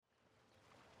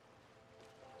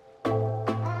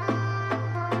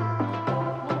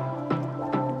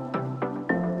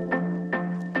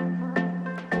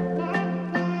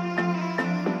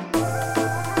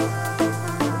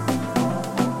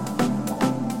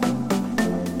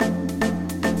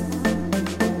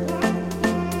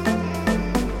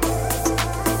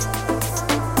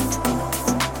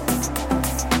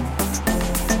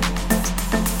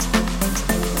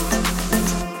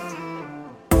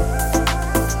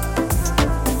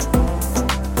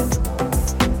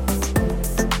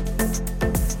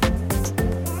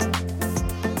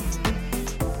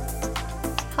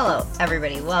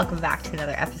everybody. Welcome back to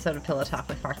another episode of Pillow Talk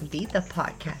with Mark and B, the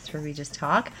podcast where we just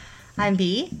talk. I'm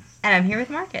B, and I'm here with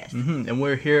Marcus. And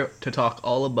we're here to talk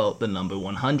all about the number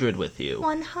 100 with you.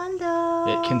 100.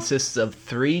 It consists of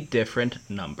 3 different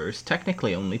numbers,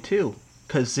 technically only 2,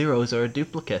 because zeros are a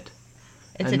duplicate.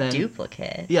 It's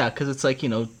duplicate? Yeah, because it's like,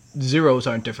 zeros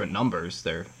aren't different numbers.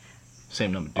 They're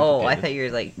same number duplicated. Oh, I thought you were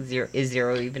like, is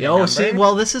zero even a number? Oh, see,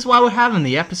 well, this is why we're having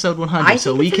the episode 100,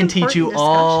 so we can teach you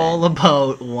all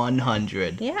about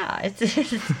 100. Yeah,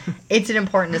 it's an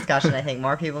important discussion. I think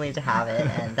more people need to have it,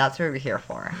 and that's what we're here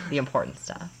for, the important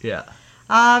stuff. Yeah.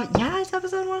 It's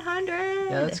episode 100.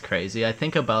 Yeah, that's crazy. I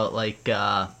think about,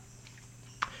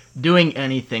 doing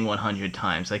anything 100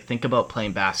 times. Like, think about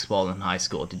playing basketball in high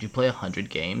school. Did you play 100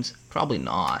 games? Probably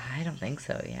not. I don't think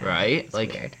so, yeah. Right? It's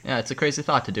weird. Yeah, it's a crazy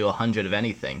thought to do 100 of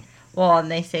anything. Well, and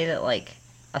they say that,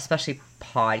 especially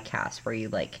podcasts where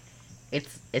you,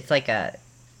 it's like a...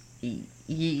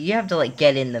 You have to,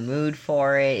 get in the mood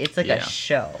for it. It's like a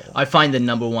show. I find the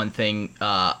number one thing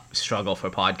struggle for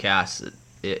podcasts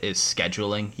is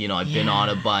scheduling. I've been on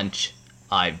a bunch.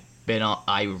 I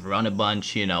run a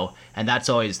bunch, and that's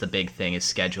always the big thing is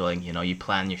scheduling. You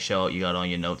plan your show, you got all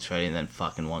your notes ready, and then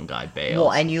fucking one guy bails.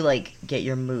 Well, and you get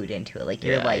your mood into it.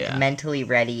 You're mentally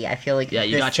ready. I feel like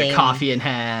you got your coffee in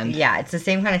hand. Yeah, it's the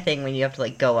same kind of thing when you have to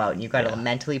go out and you've got to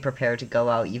mentally prepare to go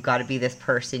out. You've got to be this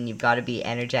person. You've got to be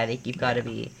energetic. You've got to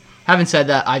be. Having said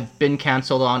that, I've been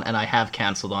canceled on, and I have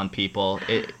canceled on people.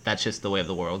 That's just the way of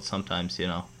the world sometimes,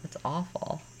 That's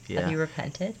awful. Yeah. Have you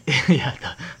repented? Yeah.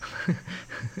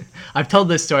 I've told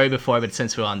this story before, but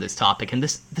since we're on this topic, and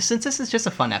since this is just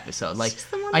a fun episode,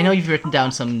 I know you've written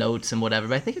down some notes and whatever,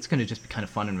 but I think it's going to just be kind of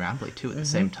fun and rambly, too, at the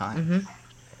same time. Mm-hmm.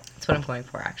 That's what I'm going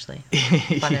for, actually.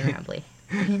 Fun and rambly.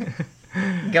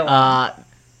 Go on.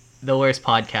 The worst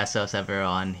podcast I was ever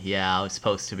on. Yeah, I was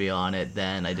supposed to be on it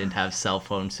then. I didn't have cell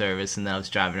phone service, and then I was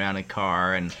driving around in a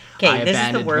car, and okay, this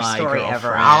is the worst story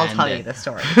ever. I'll tell you the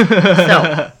story.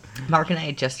 So... Mark and I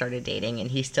had just started dating,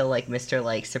 and he's still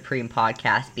Mr. Supreme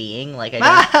Podcast being. I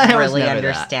don't really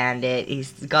understand it.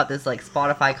 He's got this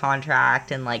Spotify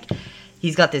contract, and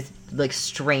he's got this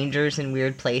strangers in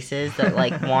weird places that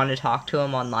want to talk to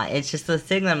him online. It's just this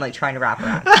thing that I'm trying to wrap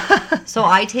around. So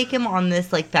I take him on this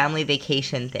family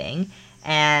vacation thing,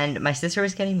 and my sister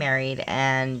was getting married,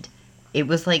 and it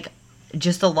was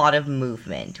just a lot of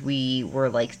movement. We were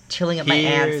chilling at my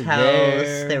aunt's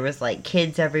house. There was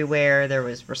kids everywhere. There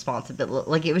was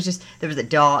responsibility. It was just, there was a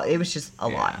dog. It was just a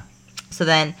lot. So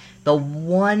then the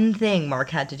one thing Mark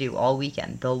had to do all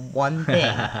weekend, the one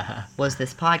thing was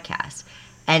this podcast.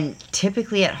 And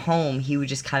typically at home, he would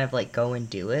just kind of go and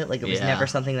do it. It was never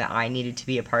something that I needed to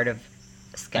be a part of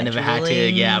scheduling. I never had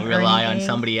to, rely on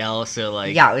somebody else or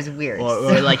Yeah, it was weird.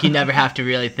 Or you never have to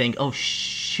really think, oh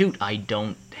shoot, I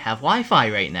don't have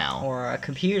Wi-Fi right now, or a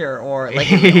computer, or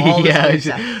all this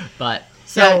stuff. But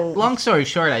so long story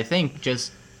short, I think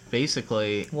just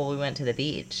basically, we went to the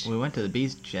beach.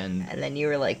 And then you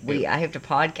were like, "Wait, I have to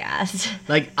podcast."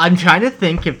 I'm trying to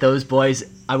think if those boys.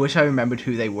 I wish I remembered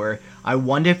who they were. I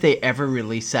wonder if they ever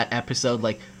released that episode.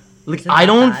 I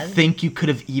don't think you could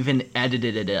have even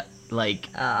edited it.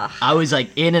 I was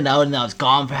in and out, and I was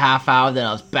gone for half hour. Then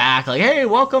I was back. Hey,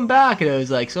 welcome back. And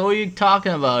it was so what are you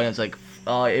talking about? And it was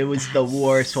oh, it was the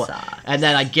worst one. And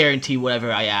then I guarantee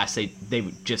whatever I asked, they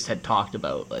just had talked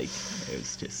about. It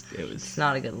was. It's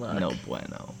not a good look. No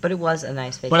bueno. But it was a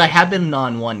nice vacation. But I have been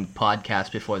on one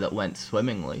podcast before that went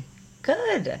swimmingly.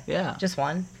 Good. Yeah. Just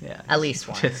one? Yeah. At least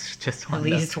one. Just one. At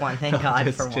least one. Thank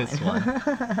God for one. Just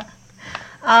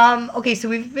one. Okay, so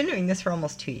we've been doing this for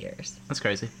almost 2 years. That's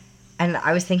crazy. And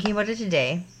I was thinking about it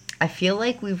today. I feel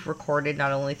like we've recorded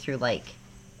not only through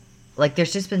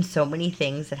there's just been so many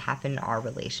things that happen in our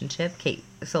relationship. Okay,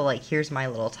 so here's my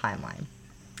little timeline.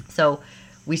 So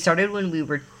we started when we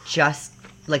were just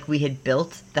we had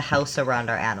built the house around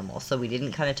our animals, so we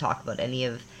didn't kind of talk about any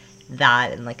of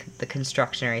that and the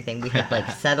construction or anything. We had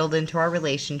settled into our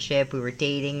relationship. We were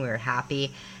dating. We were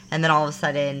happy, and then all of a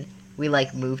sudden we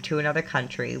moved to another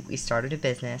country. We started a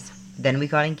business. Then we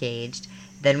got engaged.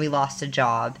 Then we lost a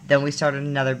job. Then we started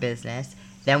another business.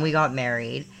 Then we got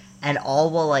married. And all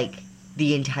while,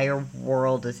 the entire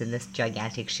world is in this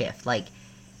gigantic shift.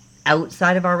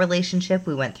 Outside of our relationship,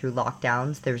 we went through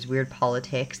lockdowns. There was weird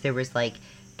politics. There was,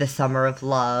 the summer of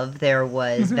love. There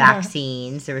was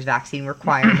vaccines. There was vaccine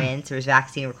requirements. There was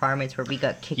vaccine requirements where we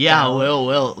got kicked out. Yeah,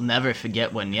 we'll never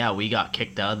forget when, we got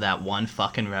kicked out of that one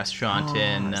fucking restaurant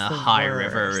in High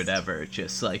River or whatever.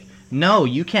 Just, no,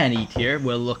 you can't eat here.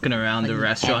 We're looking around the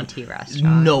restaurant. Empty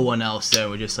restaurant. No one else there.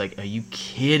 We're just like, are you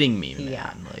kidding me, man?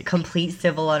 Yeah. Like, complete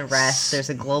civil unrest. There's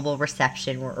a global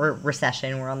recession.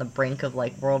 We're on the brink of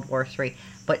like World War III.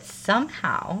 But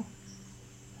somehow,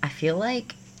 I feel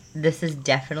like this has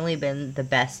definitely been the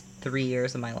best 3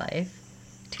 years of my life.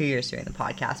 2 years doing the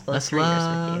podcast, but like 3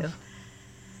 years with you.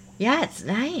 Yeah, it's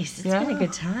nice. It's been a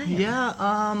good time.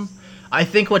 Yeah. I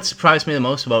think what surprised me the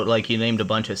most about, like, you named a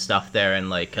bunch of stuff there, and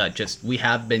like just we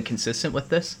have been consistent with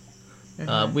this.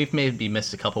 We've maybe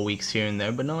missed a couple weeks here and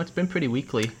there, but no, it's been pretty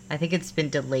weekly. I think it's been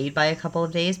delayed by a couple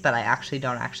of days, but I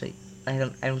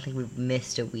don't think we've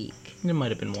missed a week. There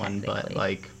might have been one, but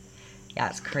like, yeah,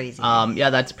 it's crazy.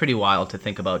 Yeah, that's pretty wild to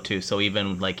think about too. So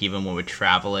even when we're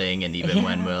traveling, and even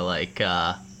when we're like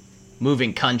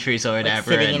moving countries or whatever,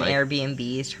 like sitting and in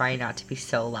Airbnbs, trying not to be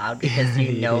so loud because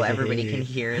everybody can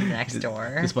hear the next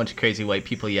door. There's a bunch of crazy white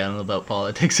people yelling about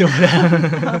politics or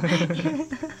whatever.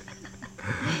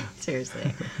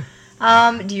 Seriously.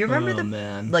 Do you remember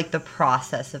the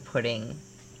process of putting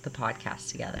the podcast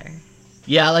together?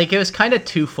 Yeah, like it was kind of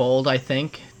twofold, I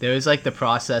think. There was like the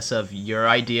process of your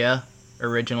idea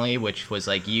originally, which was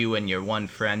like you and your one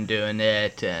friend doing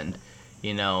it, and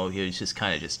he was just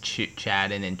kind of just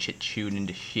chit-chatting and chit-shooting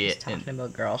to shit. Just talking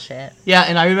about girl shit. Yeah,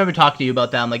 and I remember talking to you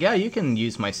about that. I'm like, yeah, you can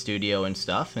use my studio and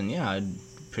stuff, and yeah, I'd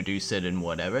produce it and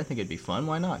whatever. I think it'd be fun.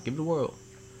 Why not? Give it a whirl.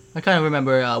 I kind of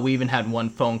remember we even had one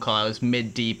phone call. I was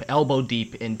mid-deep,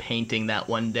 elbow-deep in painting that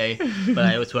one day, but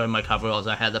I was wearing my coveralls.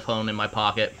 I had the phone in my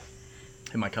pocket,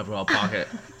 in my coverall pocket.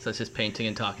 So I was just painting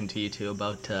and talking to you two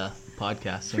about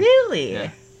podcasting. Really? Yeah.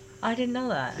 I didn't know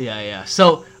that. Yeah.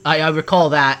 So I recall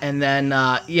that, and then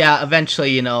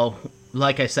eventually,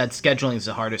 like I said, scheduling is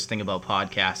the hardest thing about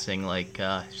podcasting. Like,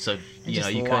 so you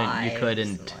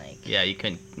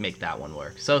couldn't make that one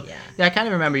work. So yeah, I kind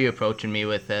of remember you approaching me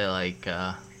with it, like,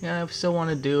 I still want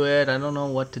to do it. I don't know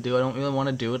what to do. I don't really want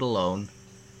to do it alone.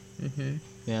 Mhm.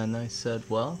 Yeah, and I said,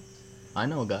 well, I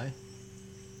know a guy.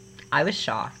 I was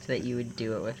shocked that you would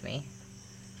do it with me.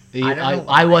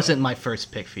 I wasn't my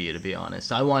first pick for you, to be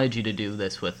honest. I wanted you to do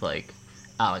this with like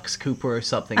Alex Cooper or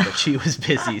something, but she was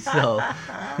busy, so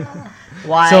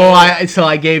why? So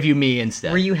I gave you me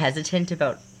instead. Were you hesitant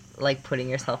about like putting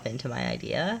yourself into my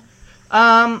idea?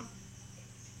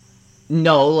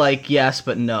 No, like yes,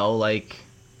 but no, like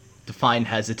define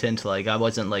hesitant. Like I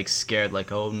wasn't like scared,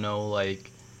 like oh no, like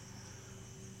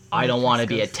I don't want to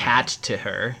be attached to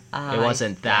her. It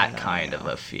wasn't that kind of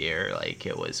a fear. Like,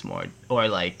 it was more... Or,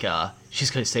 like, she's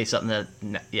going to say something that...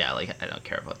 Yeah, like, I don't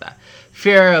care about that.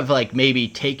 Fear of, like, maybe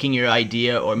taking your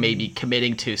idea or maybe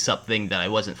committing to something that I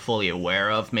wasn't fully aware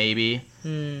of, maybe.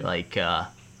 Like,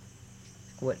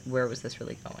 Where was this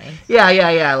really going?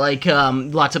 Yeah. Like,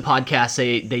 lots of podcasts,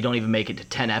 they don't even make it to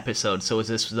 10 episodes. So is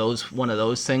this one of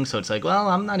those things? So it's like, well,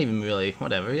 I'm not even really...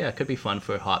 Whatever. Yeah, it could be fun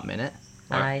for a hot minute.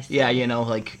 I see. Yeah,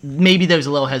 like, maybe there's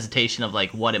a little hesitation of,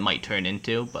 like, what it might turn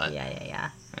into, but... Yeah,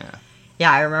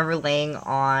 I remember laying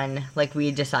on, like,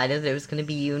 we decided it was going to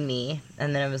be you and me,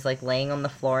 and then I was, like, laying on the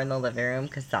floor in the living room,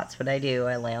 because that's what I do,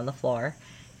 I lay on the floor,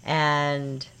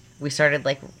 and we started,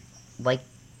 like,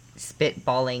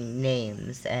 spitballing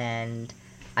names and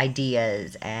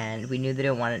ideas, and we knew that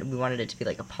we wanted it to be,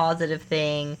 like, a positive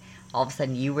thing. All of a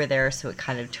sudden you were there, so it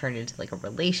kind of turned into like a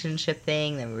relationship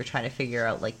thing. Then we were trying to figure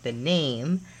out like the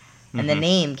name, and the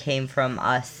name came from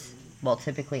us. Well,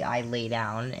 typically I lay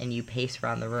down and you pace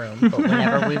around the room, but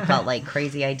whenever we've got like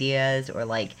crazy ideas or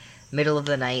like middle of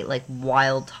the night like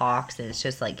wild talks, and it's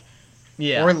just like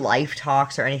or life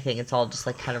talks or anything, it's all just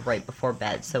like kind of right before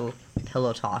bed. So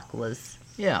pillow talk was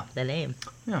the name.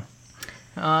 It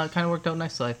kind of worked out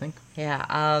nicely, I think.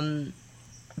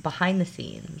 Behind the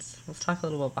scenes. Let's talk a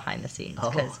little about behind the scenes,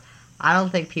 because I don't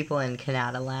think people in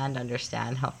Canada land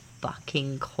understand how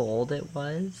fucking cold it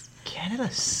was.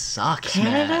 Canada sucks,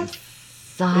 Canada man.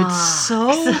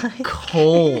 Sucks. It's so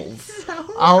cold. It's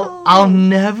so I'll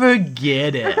never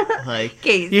get it. Like,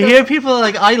 you hear people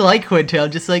like, I like winter.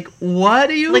 I'm just like, what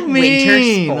do you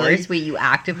mean? Winter sports where you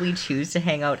actively choose to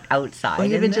hang out outside. Or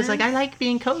even just like, I like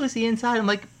being cozy inside. I'm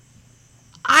like,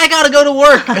 I gotta go to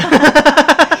work.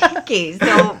 Okay,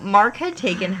 so Mark had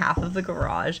taken half of the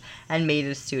garage and made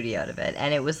a studio out of it.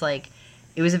 And it was like,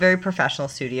 it was a very professional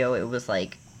studio. It was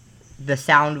like, the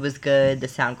sound was good. The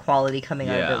sound quality coming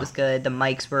out of it was good. The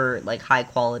mics were like high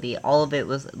quality. All of it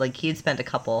was like, he had spent a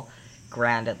couple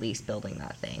grand at least building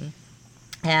that thing.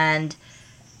 And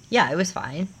yeah, it was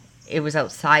fine. It was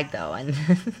outside though. And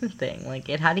the thing, like,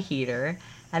 it had a heater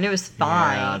and it was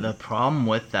fine. Yeah, the problem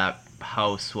with that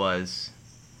house was...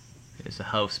 It was a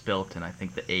house built in, I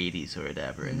think, the 80s or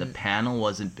whatever, and the panel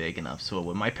wasn't big enough. So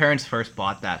when my parents first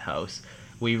bought that house,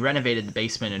 we renovated the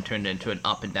basement and turned it into an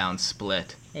up and down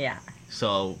split. Yeah.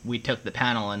 So we took the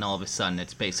panel, and all of a sudden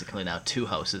it's basically now 2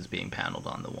 houses being paneled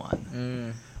on the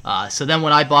one. So then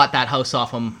when I bought that house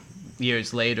off him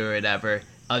years later or whatever,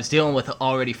 I was dealing with an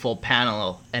already full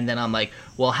panel, and then I'm like,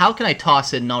 well, how can I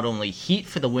toss in not only heat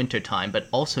for the winter time, but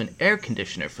also an air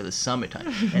conditioner for the summertime?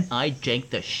 And I janked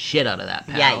the shit out of that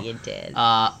panel. Yeah, you did.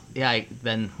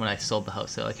 Then when I sold the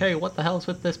house, they're like, hey, what the hell's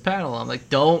with this panel? I'm like,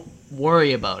 don't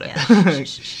worry about it. Yeah.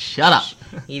 Shut up.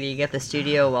 Either you get the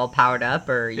studio well powered up,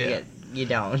 or you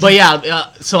don't. But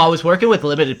yeah, so I was working with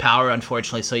limited power,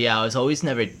 unfortunately. So yeah, I was always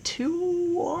never too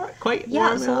quite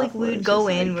warm so like we would go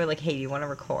in, we're like, hey, do you want to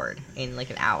record in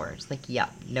like an hour? It's like,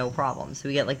 yep, no problem. So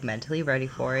we get like mentally ready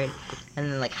for it,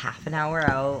 and then like half an hour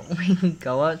out, we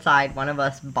go outside. One of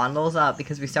us bundles up,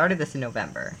 because we started this in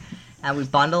November, and we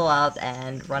bundle up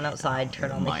and run outside,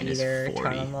 turn on the heater, 40.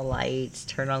 turn on the lights,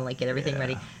 turn on like get everything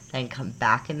ready, then come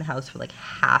back in the house for like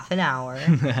half an hour,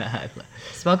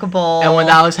 smoke a bowl. And when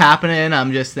that was happening,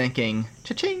 I'm just thinking,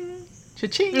 cha-ching.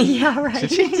 Cha-ching. Yeah, right.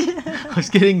 Cha-ching. I was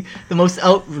getting the most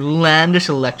outlandish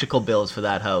electrical bills for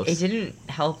that house. It didn't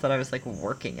help that I was like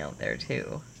working out there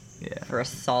too. Yeah. For a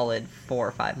solid 4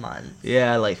 or 5 months.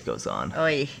 Yeah, life goes on.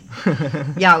 Oy.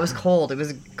 Yeah, it was cold. It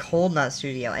was cold in that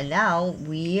studio. And now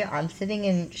I'm sitting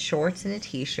in shorts and a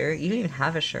t-shirt. You don't even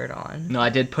have a shirt on. No, I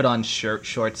did put on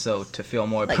shorts so to feel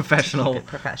more like, professional. To keep it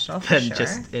professional, for than sure.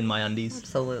 just in my undies.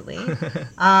 Absolutely.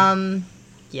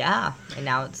 Yeah, and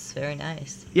now it's very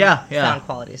nice. Yeah. Sound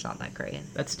quality is not that great.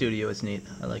 That studio is neat.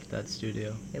 I like that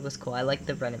studio. It was cool. I like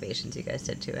the renovations you guys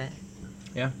did to it.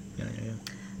 Yeah.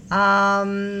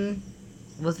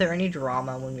 Was there any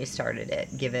drama when we started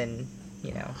it, given,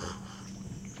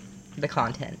 the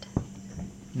content?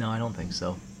 No, I don't think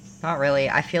so. Not really.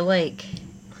 I feel like...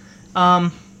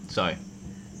 Sorry.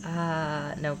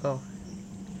 No, go.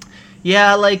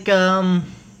 Yeah, like, I've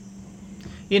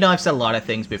said a lot of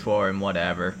things before and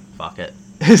whatever. Fuck it.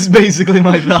 It's basically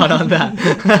my thought on that.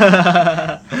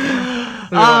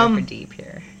 We're going for deep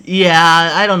here.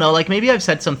 Yeah, I don't know. Like, maybe I've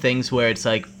said some things where it's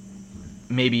like,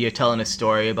 maybe you're telling a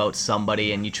story about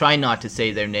somebody and you try not to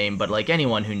say their name, but, like,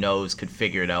 anyone who knows could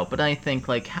figure it out. But I think,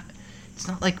 like, it's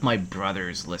not like my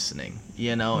brother's listening,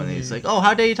 And he's like, oh,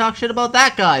 how dare you talk shit about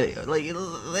that guy? Like,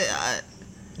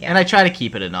 yeah. And I try to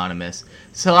keep it anonymous.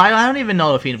 So I don't even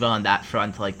know if even on that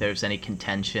front, like, there's any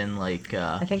contention, like...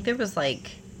 I think there was,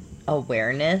 like,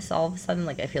 awareness all of a sudden.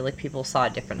 Like, I feel like people saw a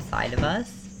different side of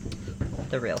us.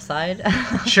 The real side.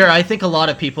 Sure, I think a lot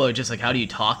of people are just like, how do you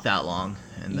talk that long?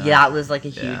 And, yeah, it was, like, a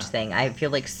huge thing. I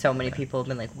feel like so many people have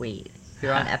been like, wait,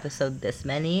 you're on episode this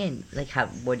many? And, like,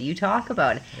 what do you talk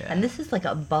about? Yeah. And this is, like,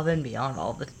 above and beyond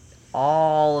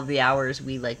all of the hours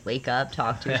we like wake up,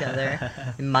 talk to each other.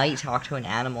 We might talk to an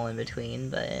animal in between,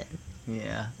 but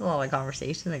yeah, a lot of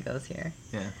conversation that goes here.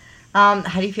 Yeah.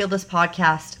 How do you feel this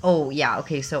podcast? Oh yeah,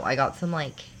 okay. So I got some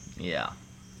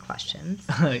questions.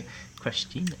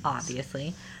 Questions.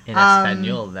 Obviously. In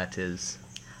Espanol, that is.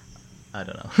 I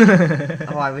don't know.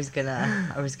 I was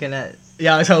gonna.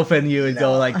 Yeah, I was hoping you would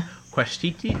go like.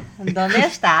 Questions. ¿Dónde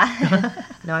está?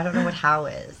 No, I don't know what how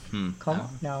is. ¿Cómo?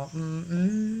 No.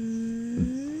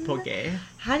 ¿Por qué?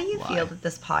 How do you feel that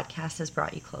this podcast has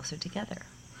brought you closer together?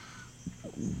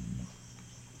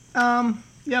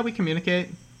 Yeah, we communicate.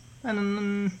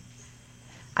 And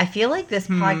I feel like this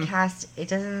podcast,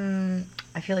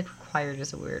 I feel like required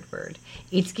is a weird word.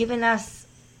 It's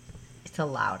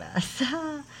allowed us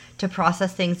to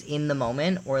process things in the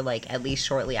moment, or like at least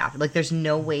shortly after. Like, there's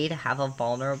no way to have a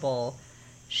vulnerable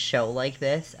show like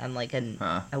this and like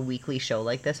a weekly show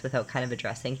like this without kind of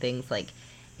addressing things like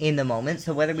in the moment.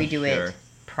 So whether we do it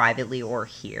privately or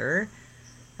here,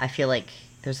 I feel like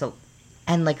there's a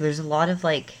lot of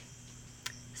like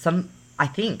I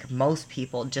think most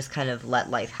people just kind of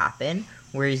let life happen,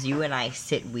 whereas you and I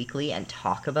sit weekly and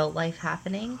talk about life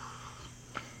happening.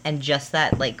 And just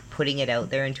that, like, putting it out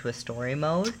there into a story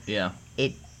mode, I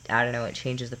don't know, it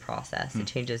changes the process. It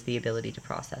changes the ability to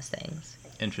process things.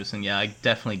 Interesting. Yeah, I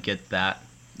definitely get that.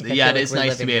 Like, it is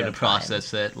nice to be able to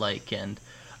process it, like, and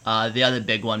the other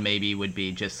big one maybe would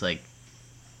be just, like,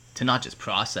 to not just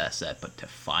process it, but to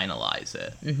finalize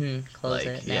it. Mm-hmm. Close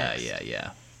it next.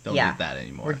 Yeah. Don't do that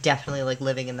anymore. We're definitely, like,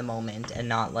 living in the moment and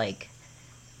not, like,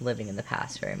 living in the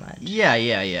past very much. Yeah.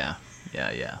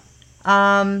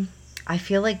 I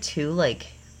feel like, too, like,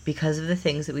 because of the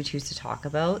things that we choose to talk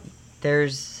about,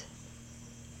 there's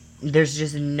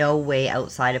just no way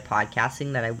outside of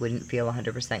podcasting that I wouldn't feel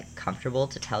 100% comfortable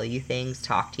to tell you things,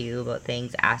 talk to you about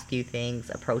things, ask you things,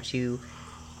 approach you,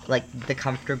 like, the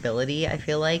comfortability, I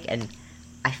feel like. And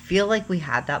I feel like we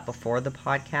had that before the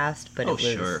podcast, but it was...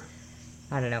 Sure.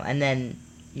 I don't know. And then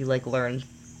you like learn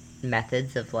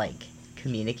methods of like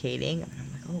communicating, and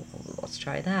I'm like, oh, well, let's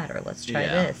try that, or let's try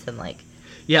this, and like,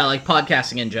 yeah, like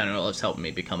podcasting in general has helped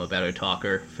me become a better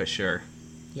talker for sure.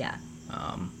 Yeah.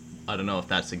 I don't know if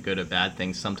that's a good or bad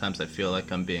thing. Sometimes I feel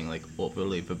like I'm being like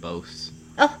overly verbose.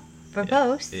 Oh,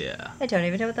 verbose? Yeah. I don't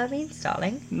even know what that means,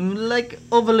 darling. Like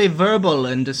overly verbal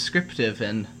and descriptive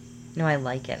and. No, I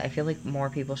like it. I feel like more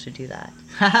people should do that.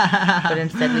 But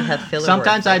instead we have filler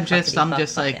Sometimes words I'm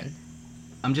just like,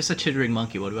 I'm just a chittering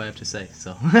monkey. What do I have to say?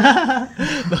 So,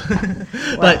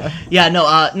 but yeah,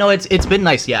 no, it's been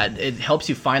nice. Yeah, it helps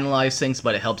you finalize things,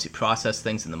 but it helps you process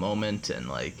things in the moment and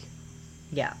like.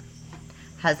 Yeah.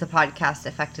 Has the podcast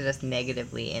affected us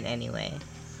negatively in any way?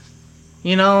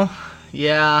 You know,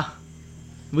 yeah.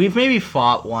 We've maybe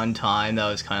fought one time that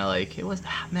was kind of like, it was,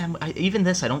 man, even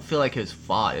this, I don't feel like it was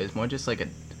fought. It was more just like a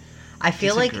I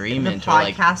feel like the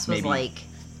podcast was like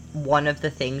one of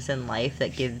the things in life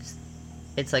that gives,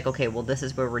 it's like, okay, well, this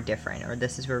is where we're different, or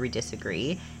this is where we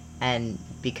disagree. And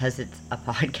because it's a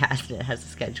podcast and it has a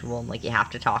schedule and like you have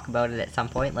to talk about it at some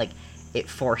point, like it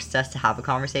forced us to have a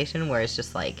conversation where it's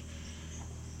just like,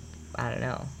 I don't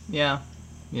know. Yeah.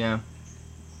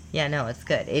 Yeah, no, it's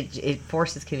good. It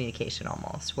forces communication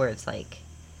almost, where it's like...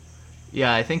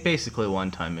 Yeah, I think basically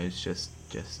one time it was just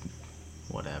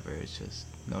whatever. It's just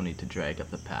no need to drag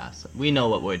up the past. We know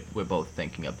what we're both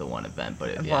thinking of the one event,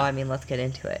 but Well, I mean, let's get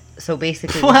into it. So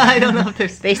basically... well, I don't know if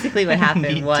there's... Basically what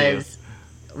happened was...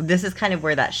 This is kind of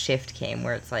where that shift came,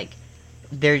 where it's like,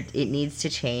 it needs to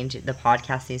change. The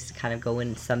podcast needs to kind of go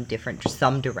in some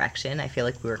direction. I feel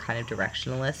like we were kind of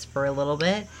directionless for a little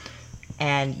bit.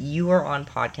 And you are on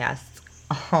podcasts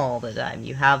all the time.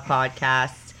 You have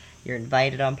podcasts, you're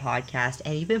invited on podcasts,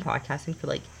 and you've been podcasting for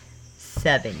like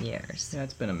 7 years. Yeah,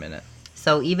 it's been a minute.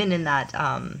 So even in that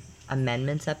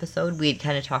amendments episode, we had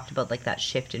kind of talked about like that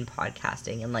shift in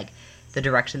podcasting and like the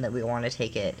direction that we want to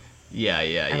take it. Yeah.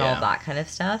 And all that kind of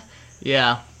stuff.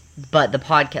 Yeah. But the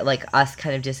podcast, like us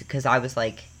kind of just, because I was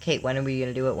like, Kate, when are we going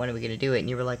to do it? When are we going to do it? And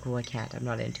you were like, well, I can't. I'm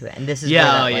not into it. And this is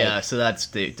so that's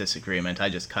the disagreement. I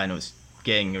just kind of was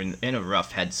getting in a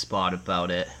rough head spot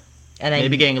about it. And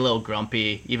maybe getting a little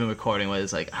grumpy, even recording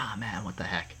was like, man, what the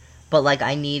heck. But like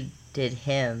I needed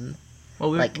him.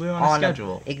 Well, we were on a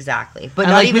schedule. Exactly. But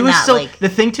not even that. Like, the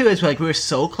thing too is like we were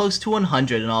so close to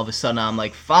 100 and all of a sudden I'm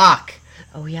like, fuck.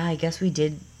 Oh yeah, I guess we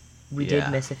did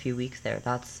miss a few weeks there.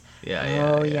 That's...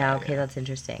 Yeah. Okay, that's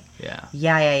interesting. Yeah.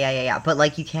 Yeah. But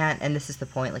like you can't, and this is the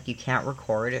point, like you can't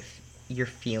record if you're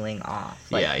feeling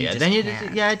off. Like, Then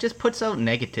it just puts out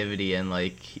negativity and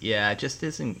like, it just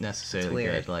isn't necessarily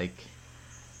good. Like,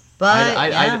 but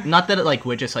I not that like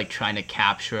we're just like trying to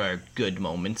capture our good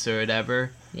moments or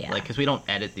whatever. Yeah. Like, because we don't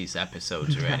edit these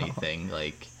episodes or anything.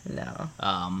 Like. No.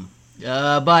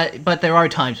 But there are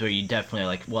times where you definitely are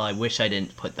like, well, I wish I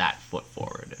didn't put that foot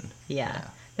forward. And yeah.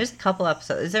 There's a couple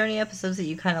episodes. Is there any episodes that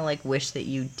you kind of like wish that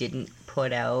you didn't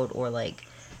put out or like?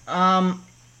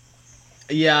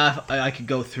 Yeah, I could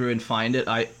go through and find it.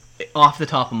 Off the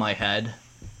top of my head,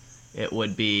 it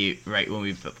would be right when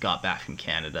we got back from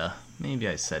Canada. Maybe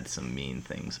I said some mean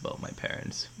things about my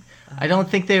parents. I don't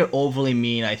think they were overly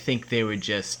mean. I think they were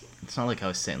just... It's not like I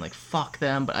was saying, like, fuck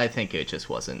them, but I think it just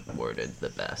wasn't worded the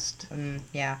best.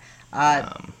 Yeah.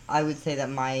 I would say that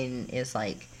mine is,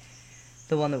 like,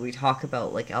 the one that we talk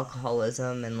about, like,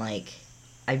 alcoholism, and, like,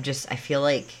 I feel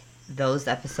like those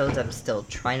episodes I'm still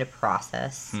trying to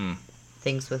process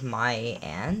things with my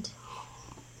aunt.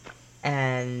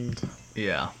 And...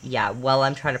 Yeah, well,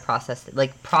 I'm trying to process...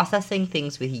 Like, processing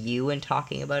things with you and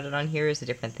talking about it on here is a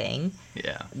different thing.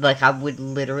 Yeah. Like, I would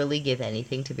literally give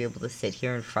anything to be able to sit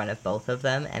here in front of both of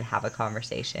them and have a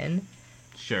conversation.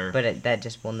 Sure. But that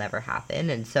just will never happen.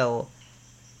 And so,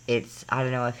 it's... I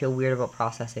don't know, I feel weird about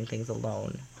processing things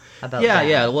alone. About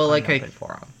Well, like,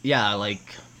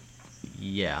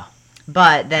 yeah.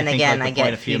 But then again, I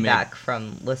get feedback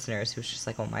from listeners who's just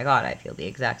like, oh my god, I feel the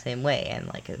exact same way. And,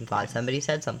 like, I'm glad somebody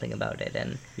said something about it.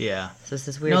 And yeah. So it's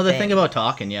this weird thing. No, the thing about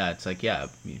talking, it's like, you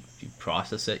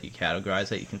process it, you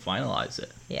categorize it, you can finalize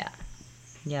it. Yeah.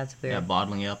 Yeah, it's weird. Yeah,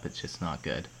 bottling it up, it's just not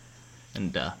good.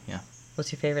 And,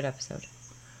 What's your favorite episode?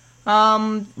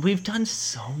 We've done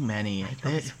so many. I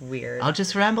know, it's weird. I'll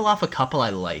just ramble off a couple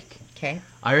I like. Okay.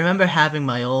 I remember having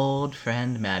my old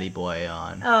friend Matty Boy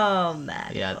on. Oh,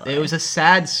 Matty Boy. It was a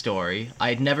sad story.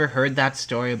 I'd never heard that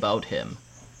story about him.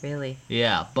 Really?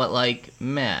 Yeah, but, like,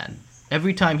 man,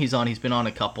 every time he's on, he's been on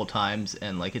a couple times,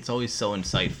 and, like, it's always so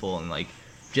insightful and, like,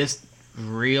 just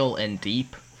real and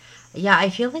deep. Yeah,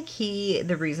 I feel like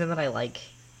the reason that I like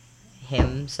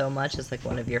him so much is, like,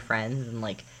 one of your friends, and,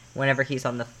 like, whenever he's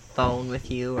on the phone with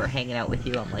you or hanging out with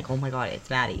you, I'm like, oh my god, it's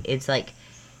Matty. It's, like...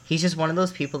 he's just one of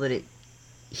those people that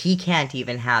he can't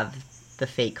even have the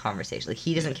fake conversation. Like,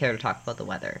 he doesn't care to talk about the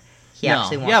weather. He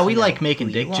actually wants to we know like making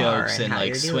who dick you jokes are and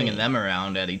like swinging doing. them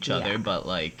around at each other, but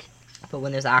like. But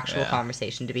when there's actual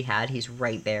conversation to be had, he's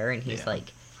right there and he's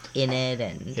like in it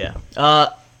and. Yeah.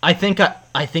 I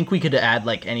think we could add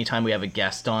like anytime we have a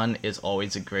guest on is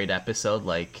always a great episode.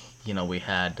 Like, you know, we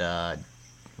had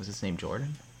was his name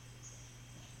Jordan?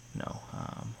 No.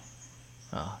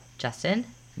 Justin?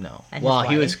 No. And well,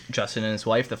 he was Justin and his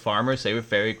wife, the farmers. They were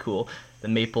very cool. The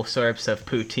maple syrups of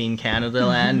Poutine, Canada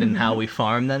land, and how we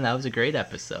farm them. That was a great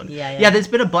episode. Yeah, there's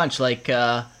been a bunch. Like,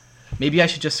 maybe I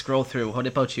should just scroll through. What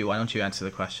about you? Why don't you answer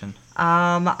the question?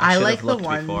 I like the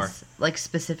ones, like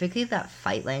specifically that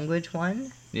fight language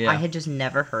one. Yeah. I had just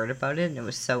never heard about it, and it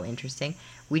was so interesting.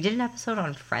 We did an episode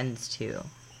on friends, too.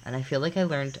 And I feel like I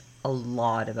learned a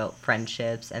lot about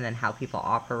friendships and then how people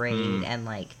operate and,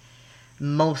 like,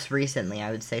 most recently,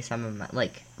 I would say some of my,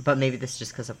 like, but maybe this is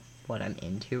just because of what I'm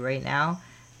into right now,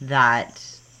 that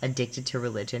Addicted to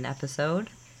Religion episode.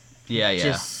 Yeah.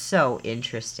 Just so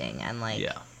interesting. And, like,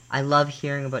 I love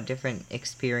hearing about different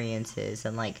experiences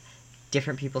and, like,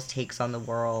 different people's takes on the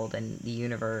world and the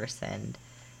universe.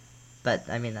 But,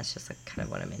 I mean, that's just, like, kind of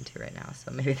what I'm into right now.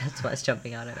 So maybe that's why it's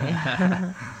jumping out at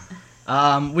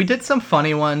me. We did some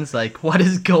funny ones, like, what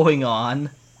is going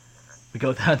on? We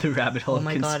go down the rabbit hole of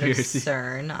conspiracy. Oh my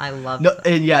god, CERN. I love that.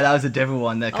 And yeah, that was a different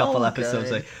one. A couple episodes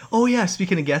good. Like, oh yeah,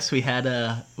 speaking of guests, we had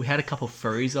a couple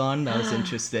furries on. That was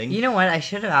interesting. You know what? I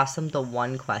should have asked them the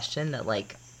one question that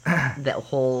like the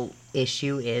whole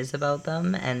issue is about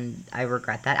them, and I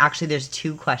regret that. Actually, there's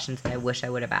 2 questions that I wish I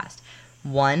would have asked.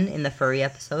 One in the furry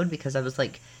episode because I was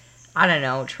like, I don't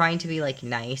know, trying to be like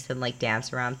nice and like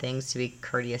dance around things to be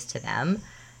courteous to them.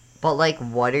 But like,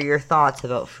 what are your thoughts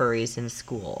about furries in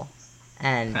school?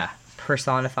 And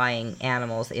personifying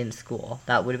animals in school.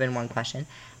 That would have been one question.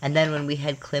 And then when we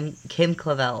had Kim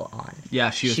Clavel on.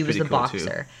 Yeah, she was the cool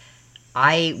boxer. Too.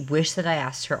 I wish that I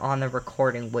asked her on the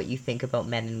recording what you think about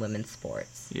men and women's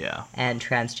sports. Yeah. And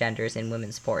transgenders in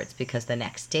women's sports. Because the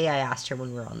next day I asked her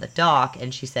when we were on the dock,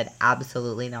 and she said,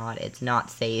 absolutely not. It's not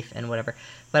safe and whatever.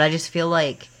 But I just feel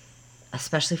like,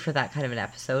 especially for that kind of an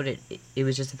episode, it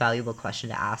was just a valuable question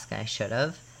to ask, and I should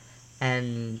have.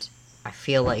 And I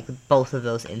feel like both of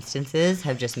those instances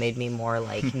have just made me more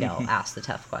like, no, ask the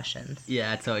tough questions.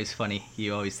 Yeah, it's always funny.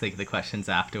 You always think of the questions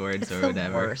afterwards it's or the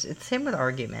whatever. Worst. It's the same with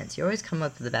arguments. You always come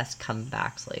up with the best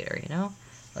comebacks later, you know?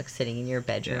 Like sitting in your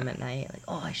bedroom at night, like,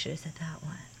 oh, I should have said that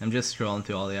one. I'm just scrolling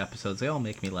through all the episodes. They all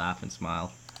make me laugh and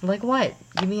smile. Like what?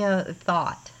 Give me a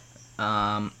thought.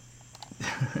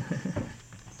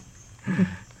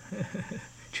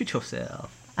 Treat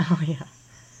yourself. Oh, yeah.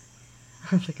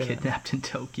 Kidnapped in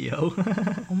Tokyo.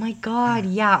 Oh my god,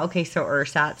 yeah. Okay, so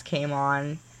Ursats came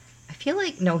on. I feel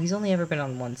like, no, he's only ever been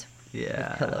on once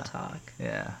with Pillow Talk.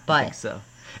 Yeah, but I think so.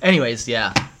 Anyways,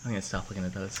 yeah, I'm gonna stop looking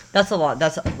at those. That's a lot.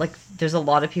 That's like, there's a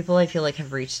lot of people I feel like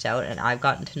have reached out, and I've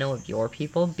gotten to know of your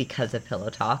people because of Pillow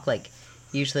Talk. Like,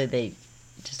 usually they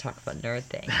just talk about nerd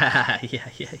things.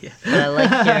 yeah. But I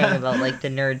like hearing about like the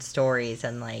nerd stories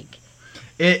and like.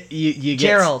 You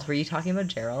Gerald, were you talking about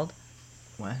Gerald?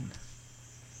 When?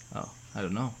 Oh, I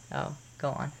don't know. Oh, go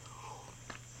on.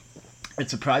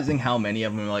 It's surprising how many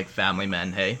of them are like family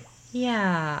men, hey?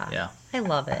 Yeah. Yeah. I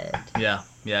love it. Yeah.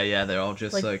 They're all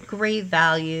just like great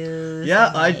values.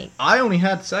 Yeah, I only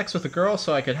had sex with a girl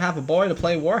so I could have a boy to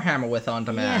play Warhammer with on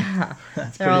demand. Yeah.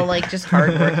 They're all like just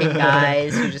hardworking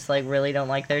guys who just like really don't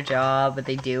like their job, but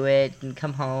they do it and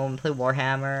come home, play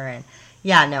Warhammer, and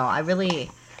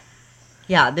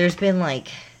there's been like,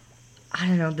 I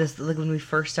don't know, this, like when we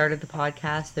first started the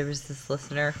podcast, there was this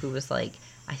listener who was like,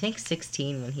 I think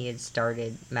 16 when he had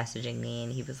started messaging me,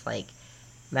 and he was like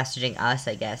messaging us,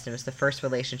 I guess. It was the first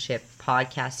relationship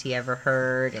podcast he ever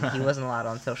heard, and he wasn't allowed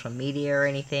on social media or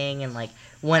anything. And like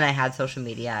when I had social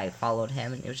media, I followed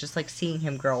him, and it was just like seeing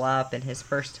him grow up and his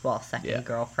second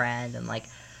girlfriend, and like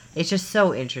it's just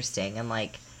so interesting. And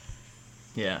like,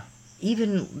 yeah,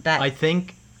 even that, I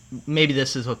think maybe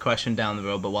this is a question down the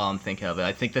road, but while I'm thinking of it,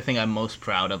 I think the thing I'm most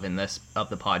proud of of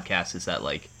the podcast is that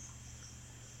like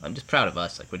I'm just proud of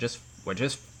us. Like we're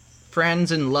just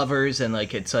friends and lovers, and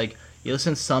like it's like you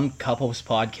listen to some couples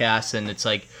podcasts and it's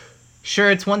like, sure,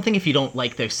 it's one thing if you don't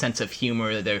like their sense of humor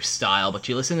or their style, but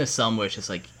you listen to some where it's just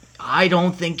like, I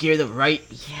don't think you're the right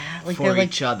like for they're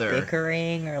each other.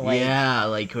 Bickering or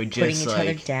like or just putting each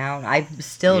other down. I'm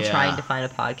still trying to find a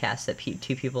podcast that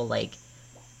two people like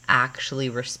actually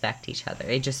respect each other.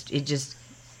 It just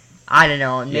I don't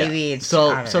know. Maybe it's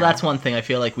so. I don't So know. that's one thing. I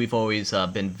feel like we've always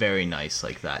been very nice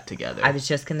like that together. I was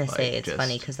just gonna say Like, it's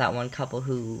funny because that one couple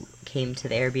who came to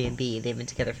the Airbnb, they've been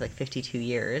together for like 52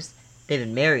 years. They've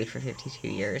been married for 52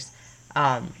 years.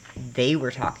 They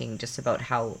were talking just about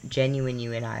how genuine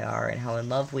you and I are and how in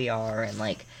love we are and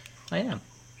like. I am.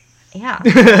 Yeah.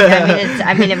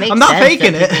 I mean, it makes I'm not sense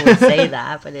faking that it. people would say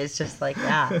that, but it's just like,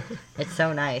 yeah, it's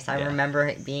so nice. I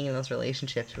remember being in those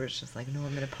relationships where it's just like, no,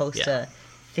 I'm going to post a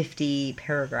 50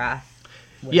 paragraph.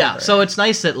 Whatever. Yeah, so it's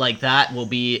nice that like that will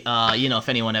be, you know, if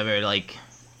anyone ever like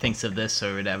thinks of this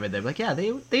or whatever, they're like, yeah,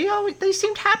 they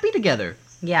seemed happy together.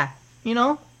 Yeah. You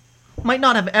know, might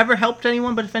not have ever helped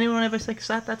anyone, but if anyone ever thinks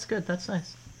that, that's good. That's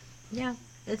nice. Yeah,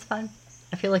 it's fun.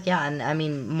 I feel like and I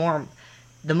mean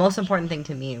the most important thing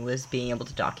to me was being able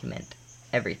to document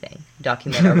everything.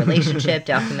 Document our relationship,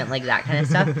 document like that kind of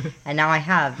stuff. And now I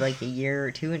have like a year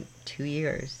or 2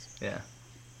 years. Yeah.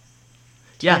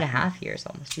 2.5 years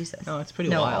almost. Jesus. No, it's pretty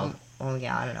wild. Oh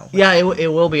yeah, I don't know. Yeah, it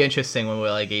will be interesting when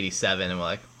we're like 87 and we're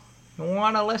like,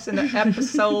 want to listen to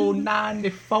episode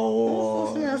 94?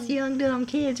 Listen to us young dumb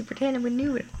kids who pretended we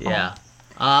knew it. Yeah.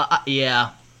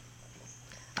 Yeah.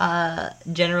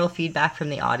 General feedback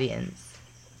from the audience.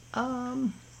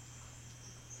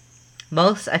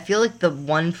 I feel like the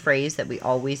one phrase that we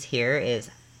always hear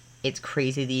is, "It's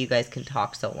crazy that you guys can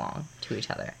talk so long to each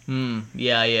other."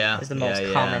 Yeah. Is the most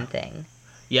common thing.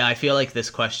 Yeah, I feel like this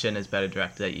question is better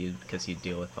directed at you because you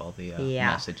deal with all the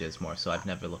messages more. So I've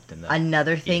never looked in that.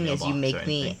 Another thing is you make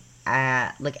me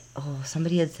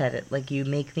somebody had said it, like you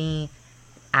make me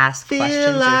ask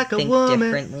questions like or think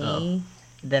differently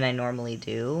than I normally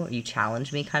do. You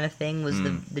challenge me, kind of thing, was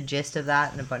the gist of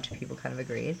that, and a bunch of people kind of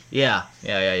agreed. Yeah.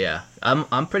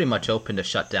 I'm pretty much open to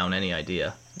shut down any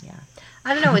idea. Yeah,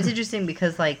 I don't know. It's interesting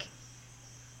because like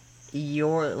you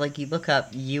look up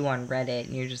you on Reddit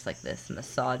and you're just like this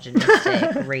misogynistic,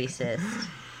 racist.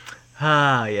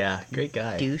 Yeah, great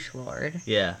guy. Douche lord.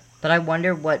 Yeah. But I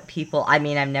wonder what people... I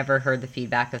mean, I've never heard the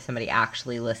feedback of somebody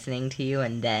actually listening to you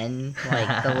and then,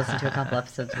 like, they'll listen to a couple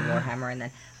episodes of Warhammer and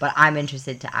then... But I'm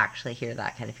interested to actually hear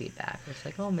that kind of feedback. It's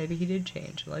like, oh, maybe he did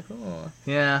change. I'm like, oh.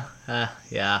 Yeah. I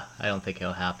don't think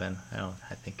it'll happen.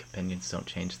 I think opinions don't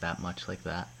change that much like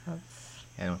that.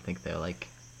 I don't think they're, like...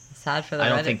 Sad for the I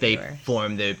don't Reddit think they viewers.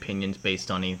 form their opinions based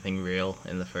on anything real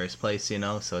in the first place, you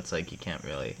know? So it's like, you can't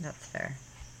really... That's fair.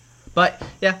 But,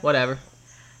 yeah, whatever.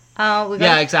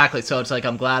 Exactly. So it's like,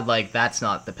 I'm glad, like, that's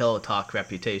not the Pillow Talk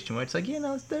reputation, where it's like, you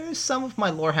know, there is some of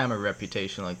my Lorehammer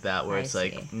reputation like that, where it's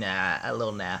like, nah, a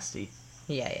little nasty.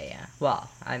 Yeah. Well,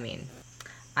 I mean,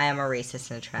 I am a racist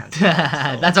and a trans.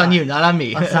 That's on you, not on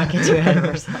me. Let's not get too ahead of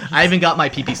ourselves. I even got my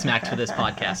pee-pee smacked for this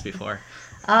podcast before.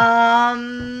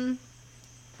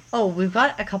 Oh, we've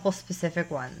got a couple specific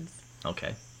ones.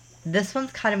 Okay. This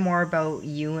one's kind of more about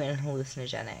you and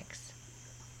hallucinogenics.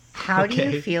 How do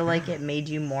you feel like it made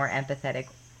you more empathetic?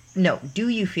 No, do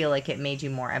you feel like it made you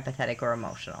more empathetic or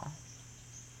emotional?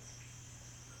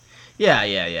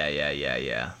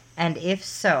 Yeah. And if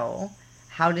so,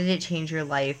 how did it change your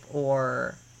life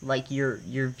or like your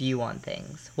view on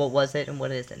things? What was it and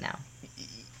what is it now?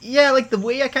 Yeah, like the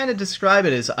way I kind of describe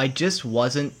it is I just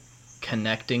wasn't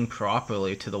connecting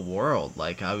properly to the world.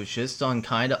 Like I was just on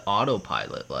kind of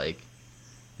autopilot. Like,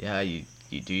 yeah, you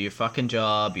do your fucking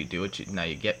job, you do now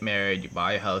you get married, you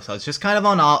buy a house. I was just kind of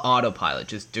on autopilot,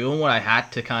 just doing what I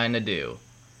had to kind of do.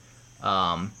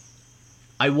 I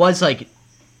was like,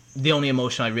 the only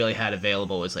emotion I really had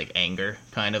available was like anger,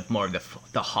 kind of more of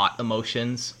the hot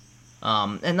emotions.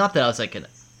 And not that I was like an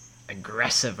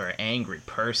aggressive or angry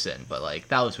person, but like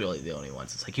that was really the only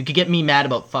ones. It's like you could get me mad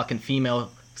about fucking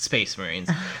female space marines,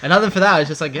 and other than for that, I was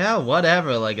just like, yeah,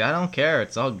 whatever. Like I don't care.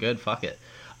 It's all good. Fuck it.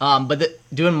 But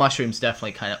doing mushrooms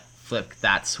definitely kind of flipped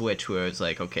that switch where it's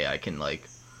like, okay, I can like,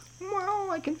 well,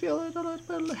 I can feel a little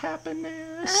bit of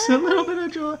happiness, a little bit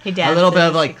of joy, a little bit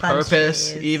of like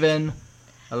purpose, even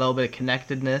a little bit of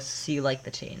connectedness. So you like the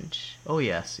change? Oh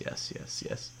yes.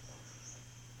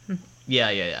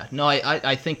 Yeah. No,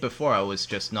 I think before I was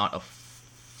just not a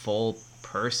full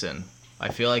person. I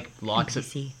feel like lots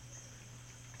NPC. of...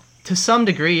 To some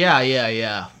degree,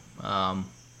 yeah. To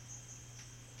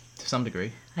some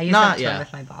degree. I used that term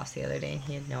with my boss the other day.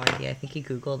 He had no idea. I think he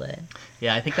Googled it.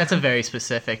 Yeah, I think that's a very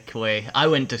specific way. I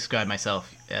wouldn't describe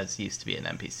myself as used to be an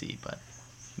NPC, but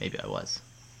maybe I was.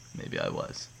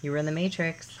 You were in the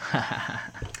Matrix.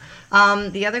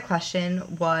 The other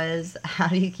question was, how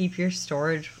do you keep your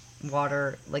storage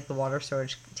water, like the water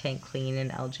storage tank, clean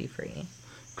and algae free?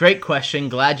 Great question.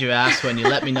 Glad you asked. When you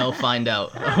let me know, find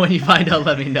out. When you find out,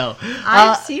 let me know.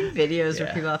 I've seen videos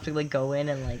where people have to like go in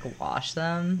and like wash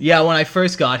them. Yeah, when I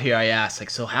first got here, I asked like,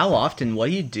 so how often? What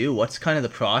do you do? What's kind of the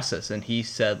process? And he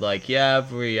said like, yeah,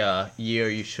 every year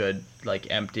you should like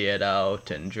empty it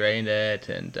out and drain it,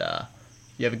 and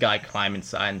you have a guy climb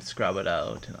inside and scrub it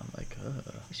out. And I'm like,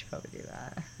 ugh. We should probably do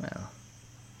that. Well,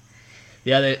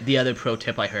 the other pro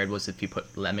tip I heard was if you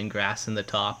put lemongrass in the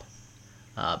top.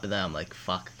 But then I'm like,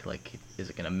 fuck, like,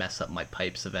 is it gonna mess up my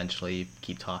pipes eventually?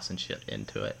 Keep tossing shit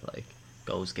into it, like,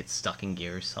 gets stuck in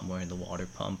gears somewhere in the water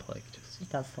pump, like,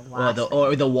 just. That's the last.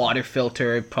 Or the water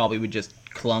filter probably would just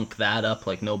clunk that up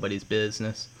like nobody's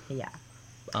business. Yeah.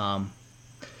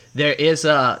 There is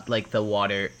like the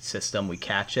water system, we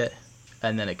catch it,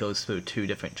 and then it goes through 2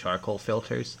 different charcoal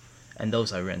filters, and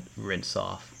those I rinse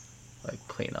off, like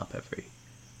clean up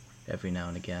every now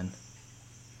and again.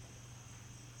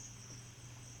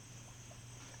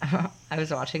 I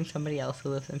was watching somebody else who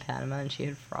lives in Panama, and she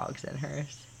had frogs in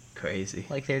hers. Crazy.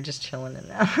 Like they're just chilling in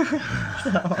there.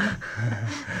 So.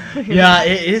 Yeah,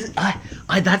 it is.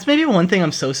 That's maybe one thing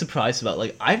I'm so surprised about.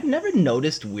 Like, I've never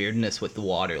noticed weirdness with the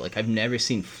water. Like, I've never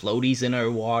seen floaties in our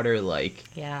water. Like,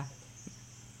 yeah,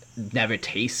 never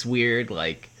tastes weird.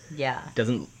 Like, yeah,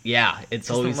 doesn't. Yeah, it's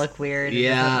doesn't always look weird.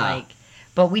 Yeah, like,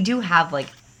 but we do have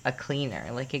like a cleaner.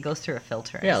 Like it goes through a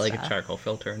filter. Yeah, and like stuff. a charcoal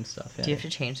filter and stuff. Yeah. Do you have to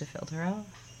change the filter out?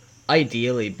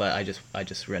 Ideally, but I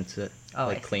just rinse it,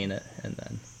 like clean it, and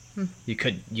then you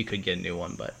could get a new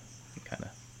one, but kind of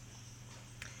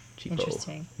cheapo.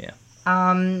 Interesting. Yeah.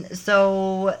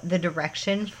 So the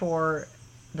direction for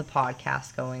the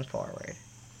podcast going forward.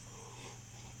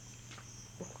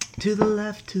 To the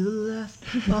left, to the left.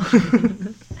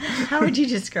 How would you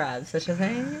describe such a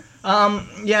thing?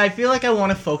 Yeah, I feel like I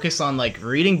want to focus on like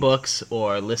reading books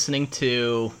or listening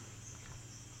to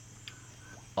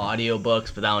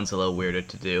audiobooks, but that one's a little weirder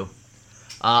to do.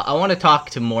 I want to talk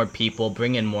to more people,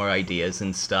 bring in more ideas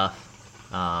and stuff.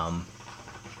 I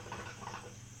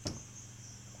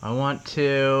want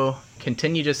to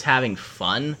continue just having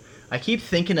fun. I keep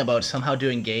thinking about somehow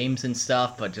doing games and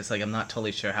stuff, but just like I'm not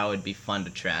totally sure how it'd be fun to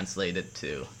translate it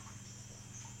to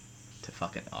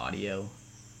fucking audio.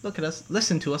 Look at us,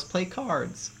 listen to us play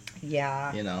cards.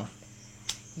 Yeah. You know.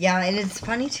 Yeah, and it's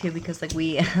funny too because like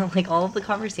we like all of the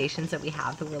conversations that we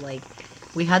have that we're like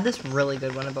we had this really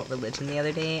good one about religion the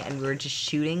other day, and we were just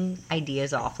shooting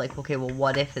ideas off like, okay, well,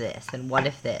 what if this and what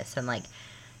if this, and like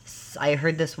I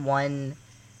heard this one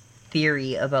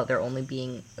theory about there only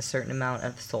being a certain amount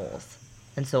of souls,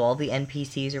 and so all the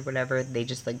NPCs or whatever, they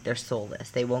just like they're soulless,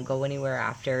 they won't go anywhere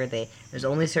after there's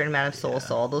only a certain amount of souls.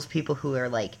 So all those people who are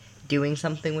like doing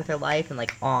something with their life and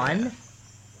like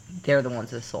they're the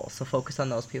ones with souls, so focus on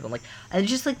those people. Like, and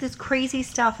just like this crazy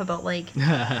stuff about like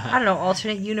I don't know,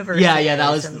 alternate universes. Yeah, that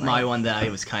was and, my like, one that I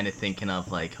was kind of thinking of.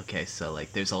 Like, okay, so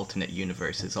like there's alternate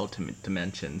universes, alternate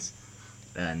dimensions,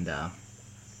 and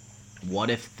what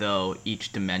if though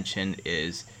each dimension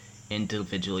is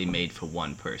individually made for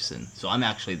one person? So I'm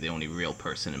actually the only real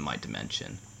person in my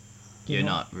dimension. You're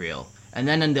not real. And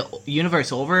then in the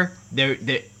universe over, they're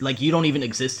like you don't even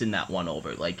exist in that one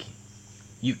over. Like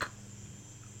you.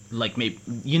 Like maybe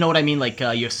you know what I mean, like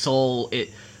your soul,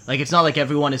 it's not like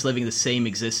everyone is living the same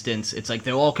existence. It's like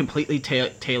they're all completely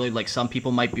tailored. Like some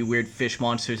people might be weird fish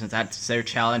monsters and that's their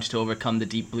challenge to overcome the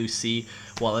deep blue sea,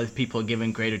 while other people are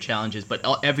given greater challenges. But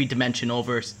every dimension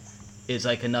over is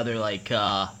like another like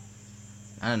I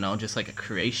don't know, just like a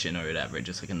creation or whatever,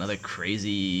 just like another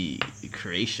crazy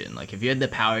creation. Like if you had the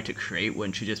power to create,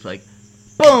 wouldn't you just be like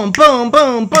boom, boom,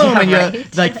 boom, boom, yeah, and you're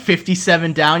right? like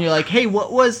 57 down. You're like, hey,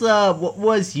 what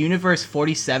was Universe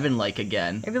 47 like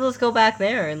again? Maybe let's go back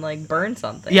there and like burn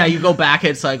something. Yeah, you go back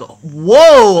and it's like,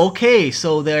 whoa, okay,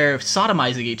 so they're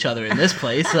sodomizing each other in this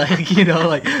place. Like, you know,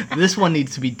 like this one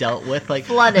needs to be dealt with. Like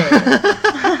flooded.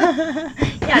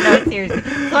 Yeah, no, seriously.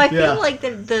 So I feel like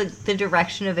the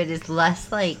direction of it is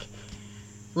less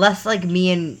like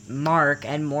me and Mark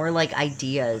and more like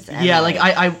ideas. And like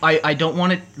I don't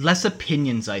want it, less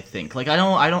opinions, I think. Like I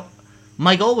don't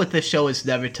my goal with this show is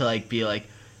never to like be like,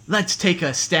 let's take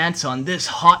a stance on this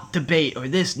hot debate or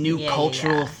this new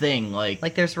cultural thing.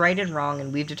 Like there's right and wrong,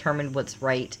 and we've determined what's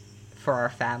right for our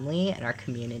family and our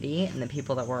community and the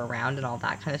people that we're around and all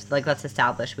that kind of stuff. Like let's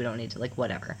establish, we don't need to like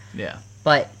whatever. Yeah.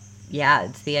 But yeah,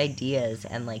 it's the ideas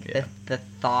and like the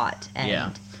thought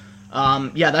and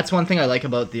that's one thing I like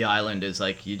about the island is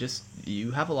like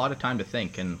you have a lot of time to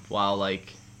think, and while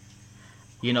like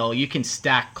you know you can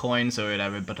stack coins or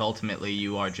whatever, but ultimately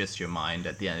you are just your mind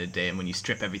at the end of the day, and when you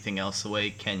strip everything else away,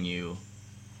 can you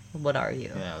what are you?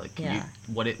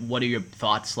 What are your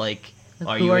thoughts like?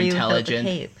 Are who you are intelligent?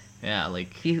 You without the cape? Yeah,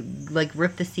 like if you like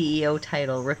rip the CEO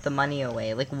title, rip the money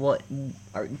away, like what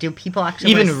do people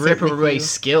actually even wanna sit rip with away you?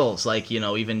 skills, like, you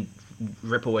know, even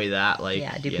rip away that, like,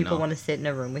 Yeah, do you people know. want to sit in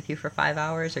a room with you for 5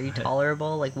 hours? Are you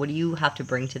tolerable? Like, what do you have to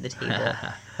bring to the table?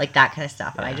 Like that kind of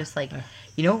stuff. And I Yeah. just like,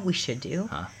 you know what we should do?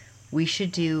 Huh? We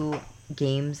should do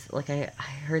games. Like I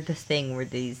heard this thing where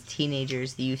these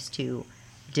teenagers used to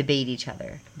debate each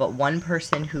other, but one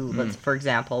person who, let's for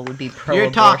example, would be pro-abortion.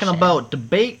 You're talking about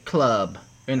debate club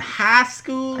in high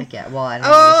school? I get. Well, I don't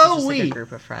know. This is just like a we-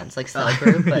 group of friends, like cell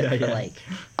group, but Yeah, for yeah. like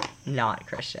not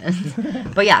Christians.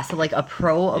 But yeah, so like a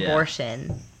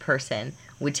pro-abortion person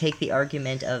would take the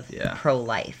argument of Yeah.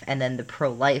 pro-life, and then the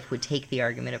pro-life would take the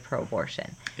argument of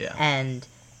pro-abortion, Yeah. and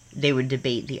they would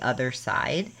debate the other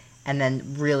side, and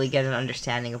then really get an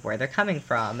understanding of where they're coming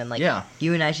from, and like Yeah.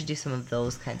 you and I should do some of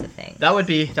those kinds of things. That would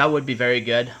be very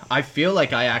good. I feel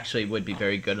like I actually would be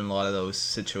very good in a lot of those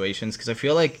situations because I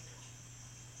feel like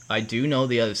I do know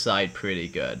the other side pretty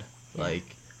good. Yeah.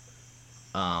 Like,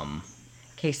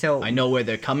 Okay, so I know where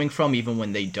they're coming from even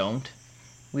when they don't,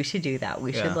 we should do that.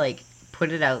 We Yeah. should like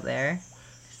put it out there.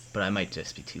 but I might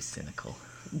just be too cynical.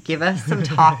 Give us some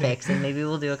topics, and maybe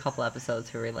we'll do a couple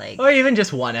episodes where we're like, Or even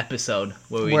just one episode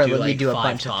where we do like a 5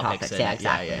 bunch of topics. topics. in Yeah, it.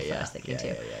 exactly. Yeah, That's yeah, what I was thinking yeah, too.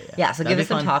 yeah. Yeah, so That'd give us be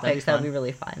some fun. That'd be topics. That would fun. be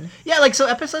really fun. Yeah, like, so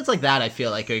episodes like that I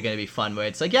feel like are going to be fun where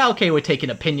it's like, yeah, okay, we're taking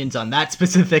opinions on that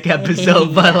specific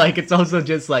episode, but Yeah. like it's also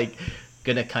just like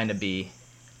going to kind of be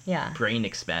Yeah, brain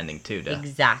expanding too to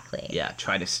exactly. yeah,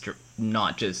 try to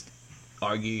not just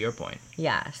argue your point.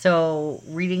 Yeah, so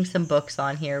reading some books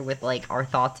on here with like our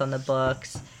thoughts on the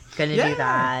books. Gonna Yeah. do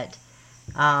that.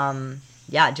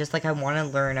 Yeah, just like I want to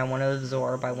learn, I want to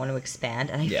absorb, I want to expand,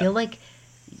 and I Yeah. feel like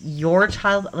your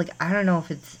child, like I don't know if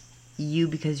it's you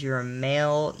because you're a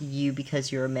male, you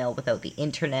because you're a male without the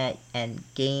internet and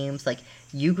games, like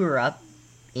you grew up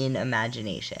in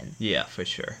imagination. Yeah, for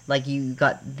sure. Like you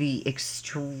got the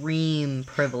extreme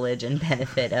privilege and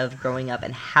benefit of growing up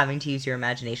and having to use your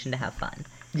imagination to have fun.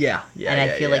 Yeah, yeah. And I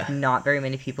feel like not very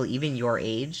many people, even your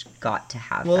age, got to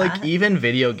have well, that. like even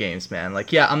video games, man.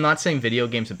 Like, yeah, I'm not saying video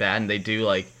games are bad, and they do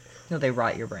like, No, they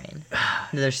rot your brain.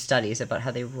 There's studies about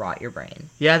how they rot your brain.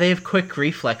 yeah, they have quick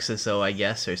reflexes, though, I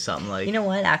guess, or something like. You know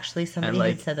what? Actually, somebody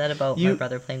like, had said that about my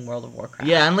brother playing World of Warcraft.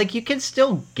 Yeah, and like you can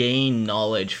still gain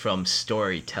knowledge from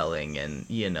storytelling and,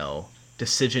 you know,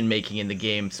 decision making in the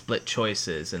game, split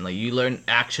choices, and like you learn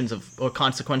actions of or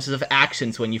consequences of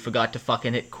actions when you forgot to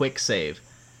fucking hit quick save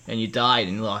and you died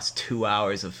and you lost 2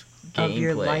 hours of gameplay. Of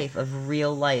your life, of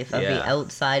real life, of the Yeah.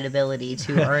 outside ability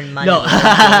to earn money. No,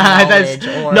 and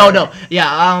gain knowledge, or... no,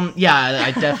 yeah,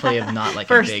 I definitely am not like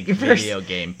First- a big first video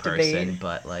game person, debate.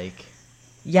 but like,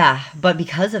 Yeah, but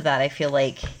because of that, I feel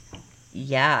like,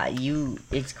 yeah,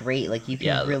 it's great. Like, you can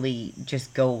Yeah. really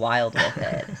just go wild with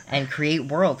it and create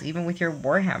worlds, even with your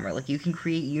Warhammer. Like, you can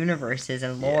create universes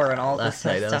and lore and all this last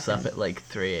night I was stuff. up at like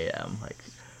 3 a.m. like,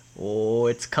 oh,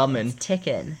 it's coming. It's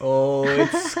ticking. Oh,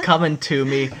 it's coming to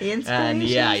me. The And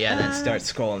yeah, inspiration's then back. start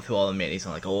scrolling through all the minis.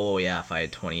 I'm like, oh yeah, if I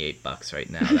had $28 right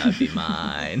now, that'd be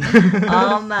mine.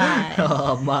 Oh, my.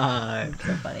 Oh my.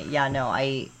 So funny. Yeah, no,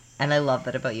 I love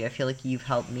that about you. I feel like you've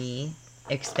helped me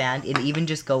expand and even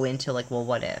just go into like, well,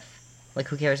 what if? Like,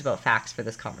 who cares about facts for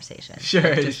this conversation? Sure,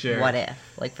 Like, just sure. What if?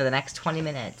 Like, for the next 20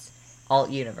 minutes, alt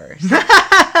universe.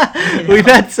 We've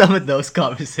had some of those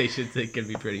conversations that can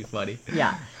be pretty funny.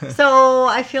 Yeah. So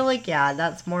I feel like, yeah,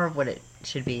 that's more of what it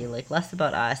should be. Like, less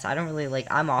about us. I don't really like,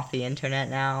 I'm off the internet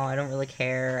now. I don't really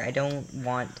care. I don't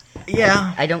want.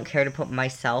 Yeah. I don't care to put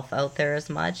myself out there as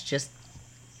much. Just,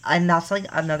 and that's like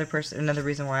another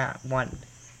reason why I want.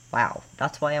 Wow,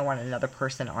 that's why I want another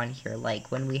person on here. Like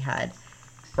when we had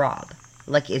Rob.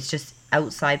 Like, it's just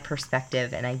outside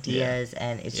perspective and ideas,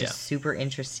 and it's just super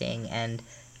interesting, and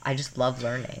I just love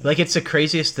learning. Like, it's the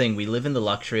craziest thing. We live in the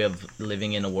luxury of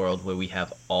living in a world where we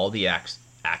have all the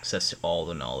access to all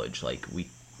the knowledge. Like,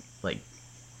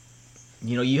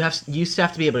 you know, you used to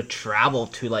have to be able to travel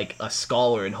to, like, a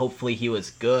scholar, and hopefully he was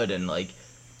good, and, like...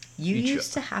 You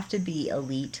used to have to be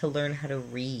elite to learn how to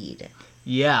read.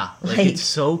 Yeah, like Like- it's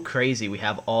so crazy. We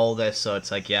have all this, so it's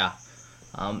like, yeah.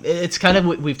 It's kind of,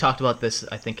 we've talked about this,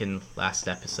 I think, in last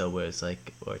episode, where it's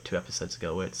like, or 2 episodes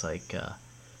ago, where it's like,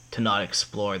 to not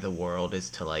explore the world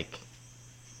is to, like,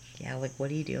 Yeah, like,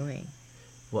 what are you doing?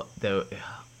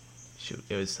 shoot,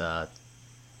 it was, the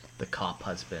cop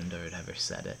husband, or whatever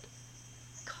said it.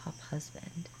 Cop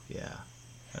husband. Yeah.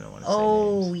 I don't want to say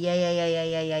Oh,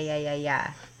 names.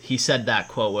 yeah. He said that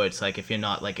quote where it's like, if you're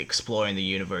not, like, exploring the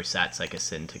universe, that's like a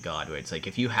sin to God, where it's like,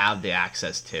 if you have the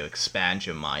access to expand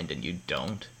your mind and you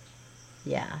don't,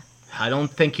 Yeah. I don't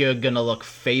think you're gonna look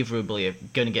favorably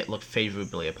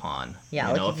upon. Yeah,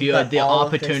 you know, if you had the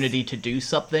opportunity to do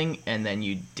something and then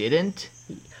you didn't.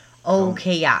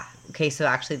 Okay, yeah. Okay, so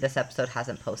actually this episode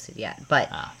hasn't posted yet,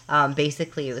 but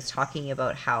basically it was talking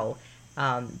about how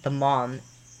the mom.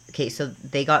 Okay, so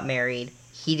they got married.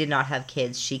 He did not have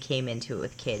kids. She came into it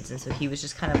with kids, and so he was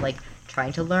just kind of like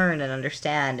trying to learn and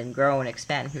understand and grow and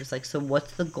expand. He was like, "So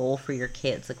what's the goal for your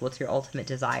kids? Like, what's your ultimate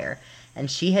desire?" And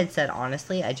she had said,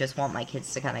 honestly, I just want my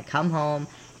kids to kind of come home.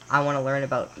 I want to learn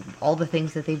about all the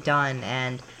things that they've done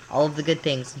and all of the good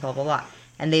things and blah, blah, blah.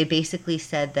 And they basically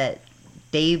said that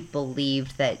they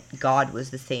believed that God was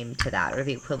the same to that, or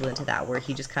the equivalent to that, where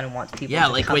he just kind of wants people to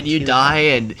like come when you to die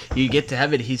him. and you get to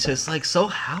heaven, he's just like, so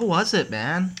how was it,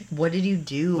 man? What did you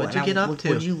do? What'd you get up to?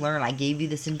 What did you learn? I gave you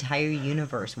this entire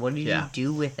universe. What did you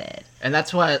do with it? And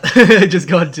that's why I just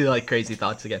go into like crazy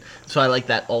thoughts again. So I like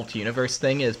that alt universe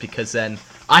thing, is because then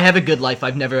I have a good life.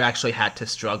 I've never actually had to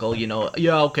struggle, you know.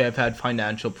 Yeah, okay, I've had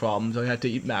financial problems. I had to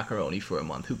eat macaroni for a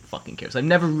month. Who fucking cares? I've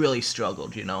never really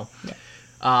struggled, you know. Yeah.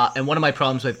 And one of my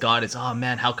problems with God is, oh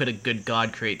man, how could a good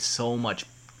God create so much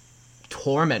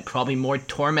torment? Probably more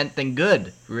torment than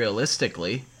good,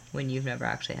 realistically. When you've never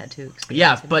actually had to experience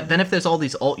Yeah, but then if there's all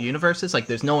these alt universes, like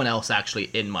there's no one else actually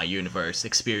in my universe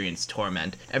experienced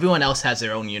torment. Everyone else has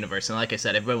their own universe, and like I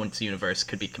said, everyone's universe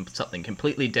could be something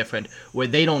completely different, where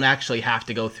they don't actually have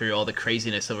to go through all the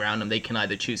craziness around them. They can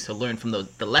either choose to learn from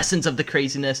the lessons of the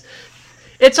craziness.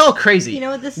 It's all crazy. You know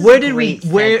what? This is a great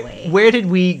segue. Where did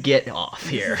we get off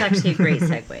here? This is actually a great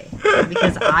segue,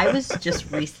 because I was just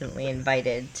recently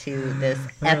invited to this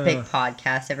epic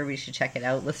podcast. Everybody should check it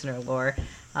out, Listener Lore,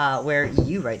 where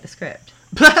you write the script.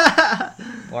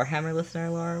 Warhammer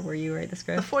Listener Lore, where you write the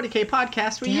script. The 40K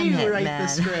podcast where you write the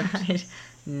script.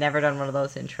 Never done one of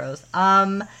those intros.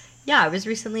 Yeah, I was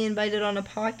recently invited on a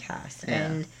podcast,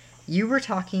 and you were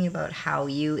talking about how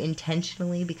you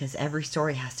intentionally, because every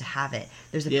story has to have it,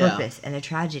 there's a purpose and a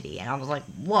tragedy, and I was like,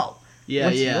 whoa,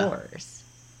 what's yours?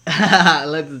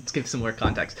 Let's give some more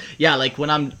context. Yeah, like when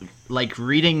I'm like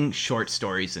reading short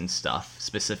stories and stuff,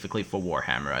 specifically for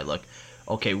Warhammer, I look,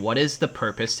 okay, what is the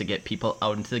purpose to get people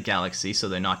out into the galaxy so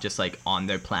they're not just like on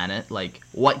their planet? Like,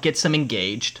 what gets them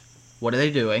engaged? What are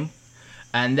they doing?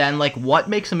 And then like what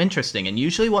makes them interesting? And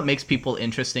usually what makes people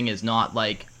interesting is not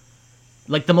like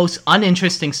the most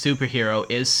uninteresting superhero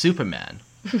is Superman.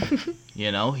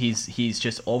 You know, he's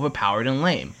just overpowered and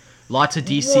lame. Lots of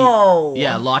DC. Whoa.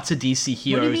 Yeah, lots of DC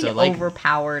heroes what do you mean are like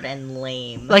overpowered and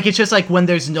lame. Like it's just like when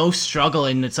there's no struggle,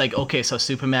 and it's like, okay, so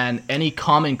Superman, any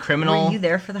common criminal. Were you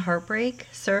there for the heartbreak,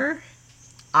 sir?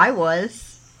 I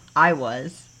was.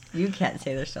 You can't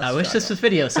say there's no struggle. I wish this was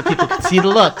video so people could see the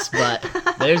looks, but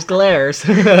there's glares.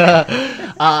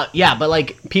 Yeah, but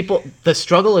like people, the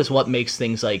struggle is what makes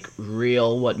things like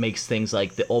real. What makes things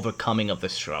like the overcoming of the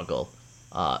struggle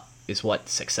is what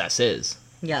success is.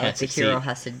 Yeah, like the hero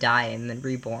has to die and then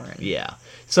reborn. Yeah.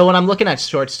 So when I'm looking at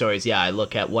short stories, I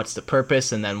look at what's the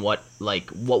purpose, and then what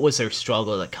was their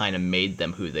struggle that kind of made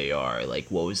them who they are. Like,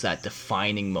 what was that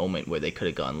defining moment where they could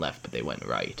have gone left but they went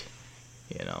right,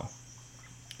 you know?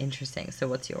 Interesting. So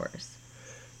what's yours?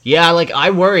 Yeah, like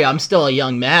I worry. I'm still a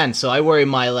young man, so I worry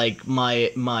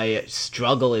my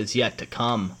struggle is yet to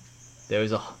come. There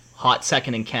was a hot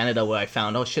second in Canada where I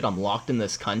found, oh shit, I'm locked in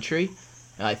this country.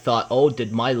 And I thought, oh,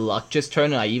 did my luck just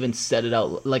turn? And I even said it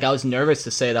out. Like, I was nervous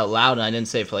to say it out loud, and I didn't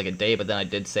say it for like a day, but then I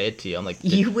did say it to you. I'm like,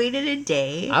 you waited a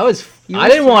day? I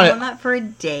didn't want it. On that for a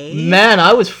day? Man,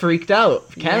 I was freaked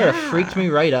out. Canada freaked me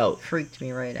right out.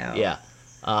 Yeah.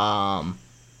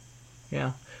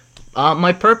 Yeah.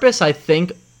 My purpose, I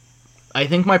think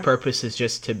my purpose is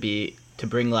just to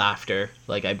bring laughter.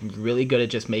 Like, I'm really good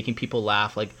at just making people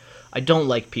laugh. Like, I don't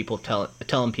like people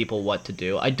telling people what to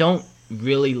do. I don't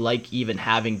really like even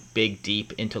having big,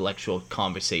 deep intellectual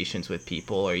conversations with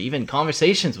people, or even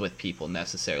conversations with people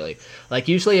necessarily. Like,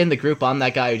 usually in the group, I'm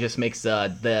that guy who just makes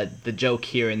the joke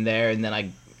here and there, and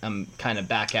then I'm kind of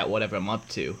back at whatever I'm up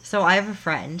to. So I have a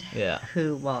friend. Yeah.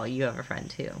 Who, well, you have a friend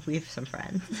too. We have some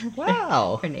friends.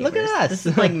 Wow. Look at us. This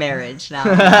is like marriage now.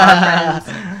 Our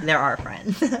friends. They're our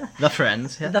friends. The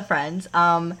friends. Yeah. The friends.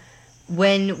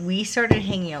 When we started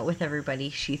hanging out with everybody,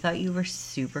 she thought you were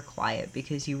super quiet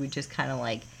because you would just kind of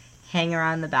like hang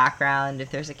around in the background.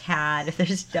 If there's a cat, if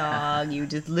there's a dog, you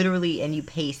just literally, and you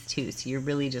pace too. So you're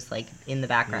really just like in the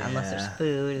background unless there's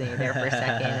food, and then you're there for a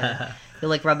second. And you'll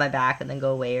like rub my back and then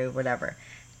go away or whatever.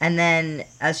 And then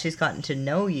as she's gotten to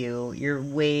know you, you're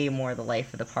way more the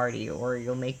life of the party, or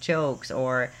you'll make jokes,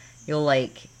 or you'll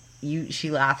like,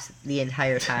 she laughs the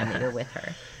entire time that you're with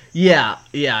her. Yeah.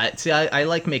 See, I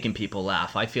like making people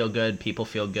laugh. I feel good. People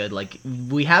feel good. Like,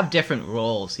 we have different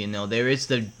roles, you know. There is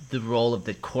the role of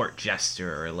the court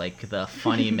jester, or like the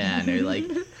funny man, or like,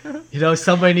 you know,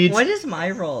 somebody needs. What is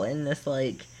my role in this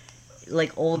like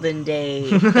olden day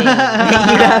thing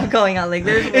that you have going on? Like,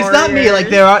 there's warriors. It's not me. Like,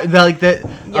 there are like the.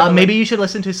 Maybe you should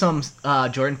listen to some.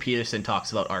 Jordan Peterson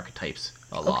talks about archetypes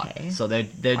a lot. Okay. So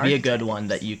there'd be a good one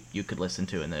that you could listen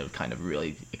to, and it would kind of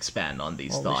really expand on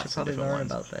these thoughts. We should probably learn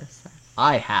about this.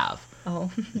 I have.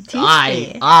 Oh,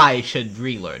 I should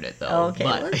relearn it though. Oh, okay,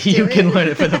 but you can learn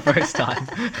it for the first time,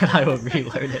 and I will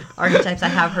relearn it. Archetypes, I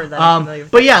have heard that. I'm familiar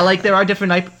with but yeah, like there are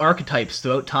different archetypes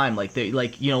throughout time. Like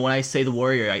you know, when I say the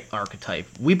warrior archetype,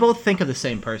 we both think of the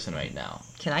same person right now.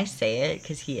 Can I say it?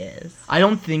 Because he is. I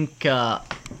don't think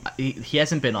he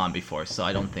hasn't been on before, so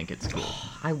I don't think it's cool.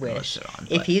 I wish.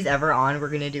 If he's ever on, we're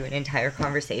gonna do an entire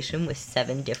conversation with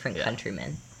 7 different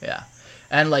countrymen. Yeah.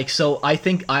 And like, so I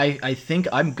think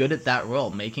I'm good at that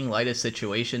role, making light of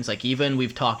situations. Like, even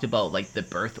we've talked about like the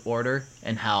birth order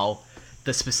and how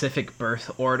the specific birth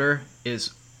order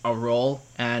is a role,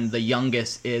 and the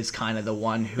youngest is kind of the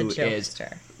one who is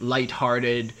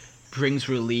lighthearted, brings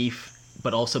relief,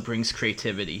 but also brings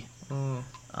creativity.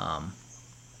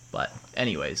 But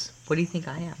anyways, what do you think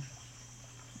I am?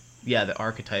 Yeah, the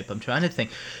archetype. I'm trying to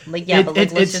think. Like, yeah, but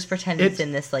like, let's just pretend it's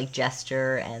in this like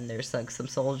gesture, and there's like some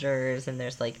soldiers, and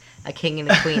there's like a king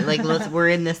and a queen. Like, we're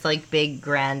in this like big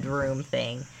grand room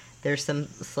thing. There's some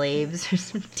slaves, there's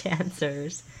some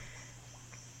dancers.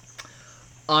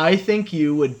 I think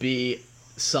you would be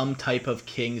some type of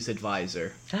king's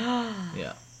advisor.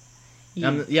 Yeah.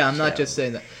 I'm not just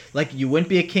saying that. Like, you wouldn't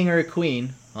be a king or a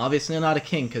queen. Obviously not a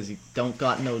king, because you don't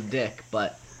got no dick,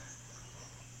 but...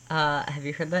 have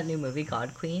you heard that new movie,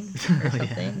 God Queen? Or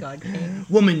something? God King?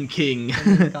 Woman King.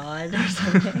 Woman God or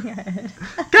something?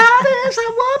 God is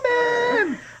a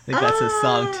woman! I think that's a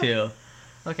song, too.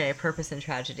 Okay, purpose and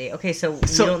tragedy. Okay, so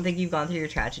you don't think you've gone through your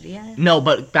tragedy yet? No,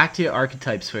 but back to your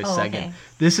archetypes for a second. Okay.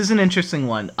 This is an interesting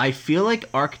one. I feel like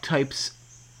archetypes...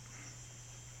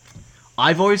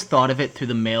 I've always thought of it through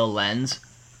the male lens,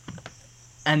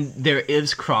 and there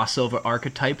is crossover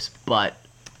archetypes, but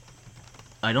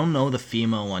I don't know the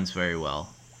female ones very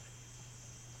well.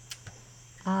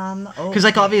 Because,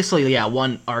 like, obviously, yeah,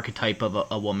 one archetype of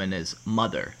a woman is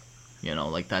mother. You know,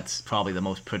 like, that's probably the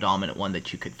most predominant one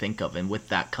that you could think of. And with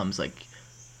that comes, like,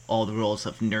 all the roles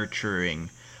of nurturing.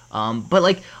 But,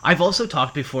 like, I've also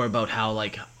talked before about how,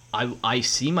 like, I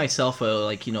see myself,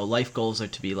 like, you know, life goals are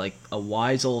to be, like, a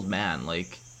wise old man.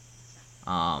 Like,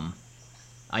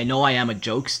 I know I am a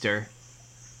jokester,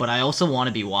 but I also want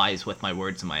to be wise with my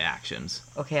words and my actions.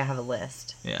 Okay, I have a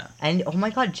list. Yeah. And, oh my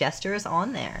god, Jester is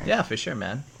on there. Yeah, for sure,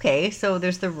 man. Okay, so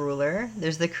there's the ruler,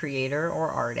 there's the creator or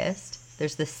artist,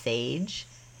 there's the sage,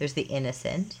 there's the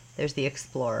innocent, there's the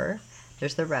explorer,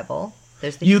 there's the rebel,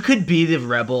 there's the... You could be the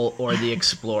rebel or the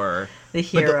explorer. The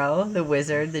hero, the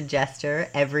wizard, the jester,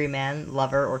 everyman,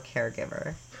 lover, or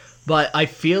caregiver. But I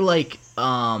feel like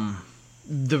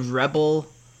the rebel...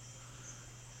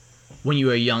 when you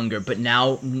were younger, but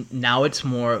now it's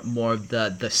more of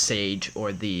the sage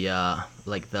or the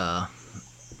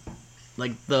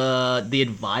the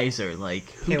advisor.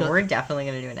 Like, okay, we're definitely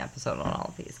gonna do an episode on all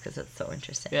of these because it's so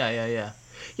interesting. Yeah.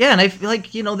 And I feel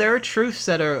like, you know, there are truths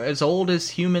that are as old as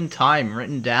human time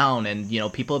written down, and, you know,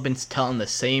 people have been telling the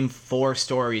same 4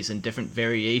 stories in different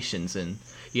variations, and,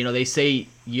 you know, they say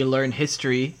you learn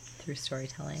history through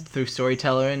storytelling.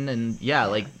 And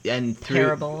and through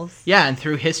parables. Yeah, and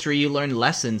through history you learn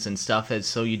lessons and stuff,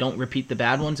 so you don't repeat the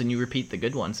bad ones and you repeat the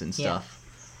good ones and stuff.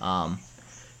 And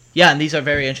these are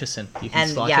very interesting. You can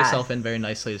slot yourself in very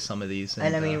nicely to some of these.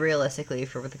 And I mean, realistically,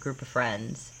 if you're with a group of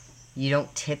friends, you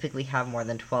don't typically have more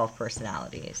than 12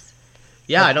 personalities.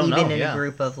 Yeah, I don't know. Even in a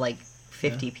group of like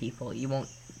 50 people, you won't.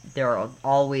 There are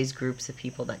always groups of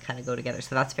people that kind of go together.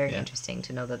 So that's very interesting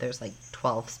to know that there's like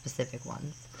 12 specific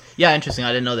ones. Yeah, interesting.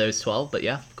 I didn't know there was 12, but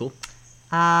yeah, cool.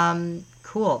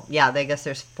 Cool. Yeah, I guess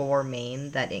there's 4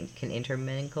 main that can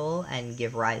intermingle and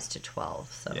give rise to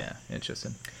 12. So yeah,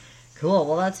 interesting. Cool.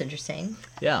 Well, that's interesting.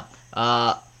 Yeah.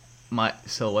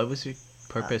 So what was your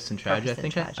purpose and tragedy?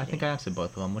 I think I answered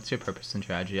both of them. What's your purpose and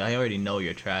tragedy? I already know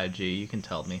your tragedy. You can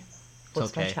tell me.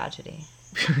 What's my tragedy?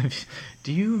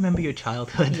 Do you remember your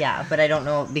childhood? Yeah, but I don't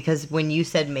know, because when you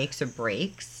said makes or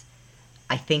breaks,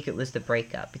 I think it was the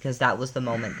breakup, because that was the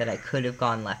moment that I could have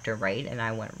gone left or right, and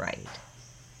I went right.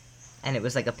 And it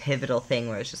was like a pivotal thing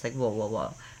where it's just like,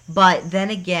 whoa. But then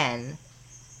again,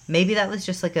 maybe that was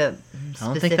just like a specific I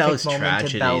don't think that was moment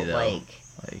tragedy, about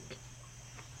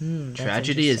though.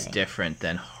 Tragedy is different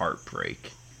than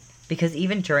heartbreak. Because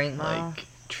even during...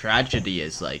 tragedy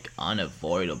is like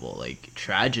unavoidable. Like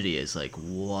tragedy is like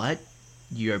what?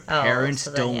 Your parents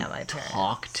don't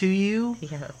talk to you?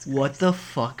 Yeah, that's crazy. What the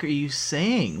fuck are you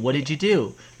saying? What did you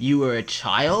do? You were a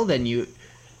child and you...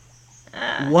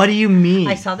 What do you mean?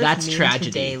 I saw this That's meme tragedy.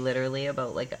 today, literally,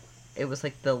 about, like, it was,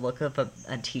 like, the look of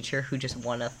a teacher who just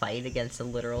won a fight against a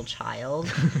literal child.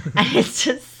 And it's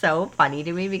just so funny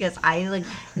to me because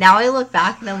now I look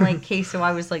back and I'm like, okay, so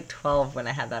I was, like, 12 when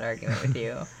I had that argument with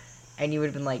you. And you would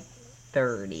have been, like,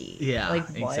 30. Yeah, like,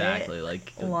 what? exactly.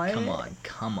 Like, what?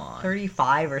 Come on.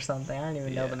 35 or something. I don't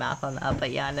even know the math on that,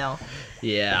 but yeah, no.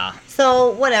 Yeah.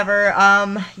 So, whatever.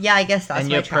 Yeah, I guess that's and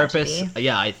my your tragedy. purpose,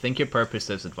 yeah, I think your purpose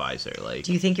as advisor, like...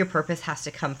 Do you think your purpose has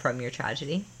to come from your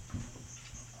tragedy?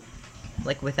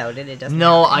 Like, without it doesn't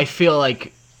No, happen? I feel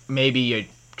like maybe your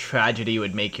tragedy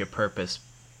would make your purpose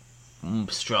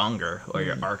stronger, or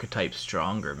your archetype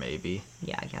stronger, maybe.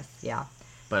 Yeah, I guess, yeah.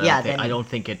 But yeah, I don't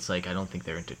think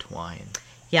they're intertwined.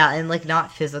 Yeah, and, like,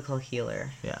 not physical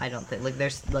healer. Yeah. I don't think. Like,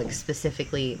 there's, like,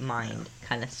 specifically mind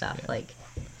kind of stuff. Yeah. Like...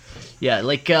 Yeah,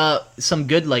 like, some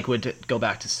good, like, would go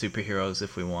back to superheroes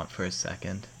if we want for a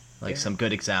second. Like, some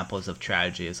good examples of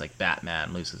tragedy is, like,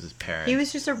 Batman loses his parents. He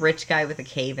was just a rich guy with a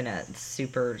cave and a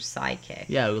super sidekick.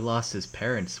 Yeah, who lost his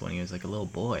parents when he was, like, a little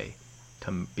boy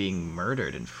to being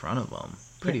murdered in front of him.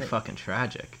 Pretty fucking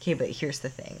tragic. Okay, but here's the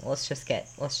thing. Let's just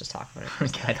talk about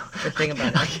it. Okay, The thing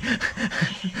about it.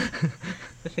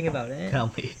 The thing about it.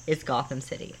 Tell me. It's Gotham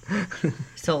City.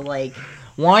 So, like...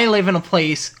 Why live in a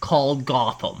place called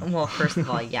Gotham? Well, first of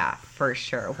all, yeah, for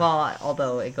sure. Well,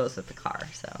 although it goes with the car,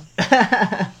 so...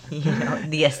 You know,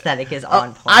 the aesthetic is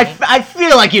on point. I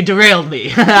feel like you derailed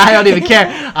me. I don't even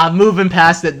care. I'm moving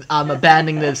past it. I'm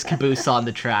abandoning this caboose on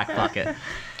the track. Fuck it.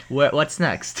 What's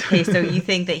next? Okay, so you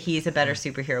think that he's a better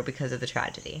superhero because of the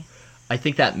tragedy? I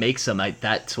think that makes him.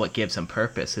 That's what gives him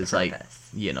purpose. Is like,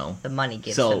 you know, the money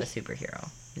gives him a superhero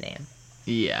name.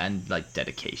 Yeah, and like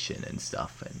dedication and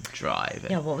stuff and drive.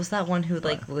 And, yeah, what was that one who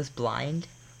like was blind?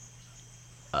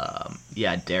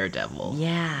 Yeah, Daredevil.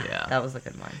 Yeah, that was a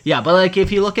good one. Yeah, but like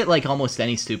if you look at like almost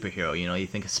any superhero, you know, you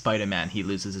think of Spider-Man, he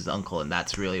loses his uncle, and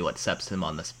that's really what sets him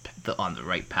on the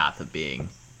right path of being.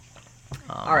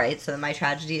 All right, so my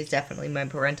tragedy is definitely my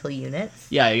parental units.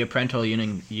 Yeah, your parental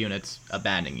units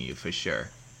abandoning you for sure.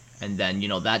 And then, you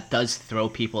know, that does throw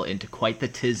people into quite the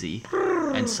tizzy.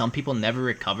 And some people never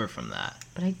recover from that.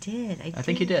 But I did. I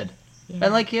think you did. Yeah.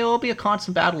 And, like, it will be a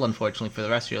constant battle, unfortunately, for the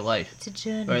rest of your life. It's a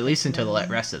journey. Or at least until the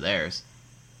rest of theirs.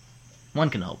 One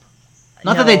can hope.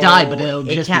 Not that they died, but it'll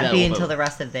just be It can't be until the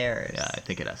rest of theirs. Yeah, I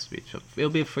think it has to be. It'll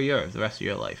be for the rest of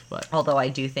your life, but... Although I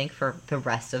do think for the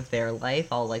rest of their life,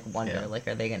 I'll, like, wonder, like,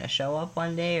 are they going to show up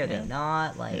one day? Are they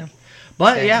not? Like... Yeah.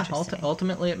 But, yeah,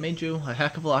 ultimately it made you a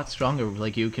heck of a lot stronger.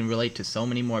 Like, you can relate to so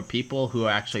many more people who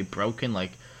are actually broken.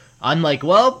 Like, unlike,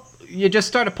 well, you just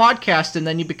start a podcast and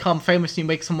then you become famous and you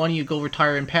make some money, you go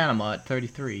retire in Panama at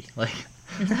 33. Like...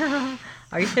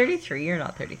 Are you 33? You're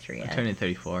not 33 yet. I'm turning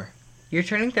 34. You're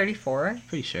turning 34?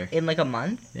 Pretty sure. In like a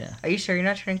month? Yeah. Are you sure you're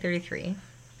not turning 33?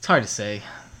 It's hard to say.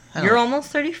 You're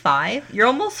almost 35? You're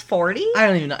almost 40? I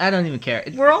don't even care.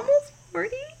 We're almost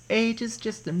 40? Age is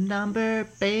just a number,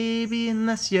 baby,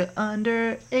 unless you're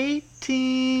under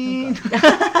 18.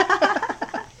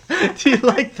 Oh, do you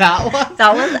like that one?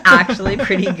 That one's actually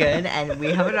pretty good, and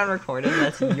we have it on recording.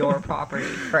 That's your property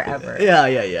forever. Yeah.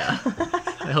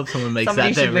 I hope someone makes Somebody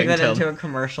that their should make that ringtone. into a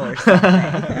commercial or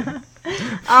something.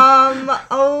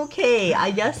 Okay.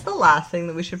 I guess the last thing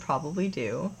that we should probably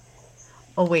do...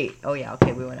 Oh, wait. Oh, yeah.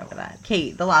 Okay, we went over that.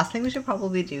 Okay, the last thing we should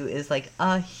probably do is, like,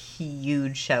 a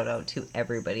huge shout-out to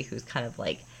everybody who's kind of,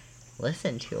 like,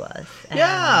 listened to us.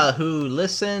 Yeah, who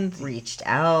listened. Reached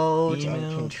out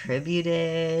and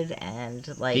contributed and,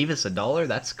 like... Gave us $1.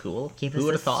 That's cool. Gave Who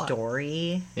would us have a thought?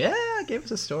 story. Yeah, gave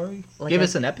us a story. Like Gave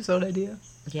us an episode idea.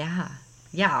 Yeah.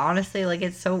 Yeah, honestly, like,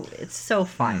 it's so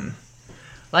fun.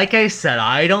 Like I said,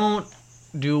 I don't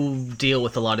deal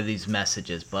with a lot of these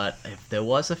messages, but if there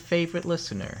was a favorite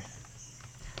listener...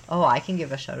 Oh, I can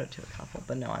give a shout out to a couple,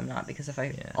 but no, I'm not, because if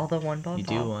although one Bob You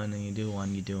do one, and you do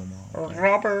one, you do them all.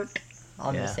 Robert.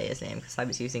 I'll just say his name, because I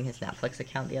was using his Netflix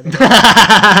account the other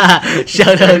day.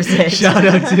 Shout out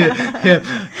to him.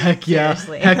 Heck yeah.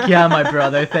 Seriously. Heck yeah, my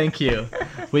brother. Thank you.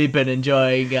 We've been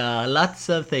enjoying lots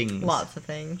of things. Lots of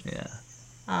things. Yeah.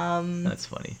 That's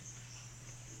funny.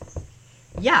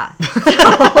 Yeah.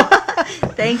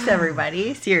 Thanks,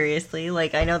 everybody. Seriously.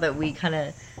 Like, I know that we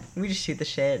just shoot the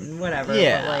shit and whatever.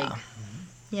 Yeah. But, like,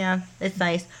 yeah, it's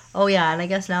nice. Oh, yeah, and I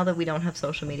guess now that we don't have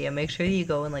social media, make sure you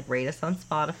go and, like, rate us on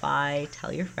Spotify,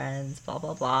 tell your friends, blah,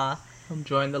 blah, blah. Come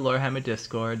join the Lorehammer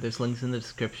Discord. There's links in the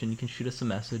description. You can shoot us a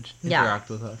message. Interact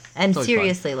with us. And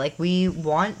seriously, like, we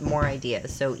want more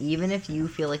ideas. So even if you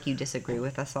feel like you disagree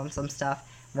with us on some stuff,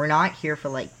 we're not here for,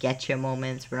 like, getcha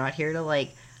moments. We're not here to,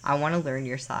 like, I want to learn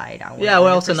your side. We're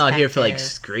also not here for, like,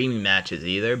 screaming matches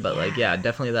either. But, like,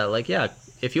 definitely that, like,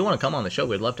 if you want to come on the show,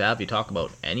 we'd love to have you talk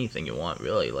about anything you want,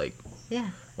 really. Like,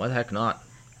 why the heck not?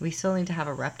 We still need to have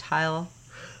a reptile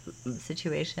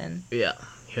situation. Yeah.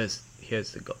 Here's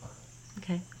the goal.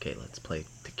 Okay. Okay, let's play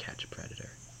To Catch a Predator.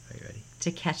 Are you ready?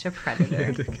 To Catch a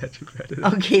Predator? To Catch a Predator.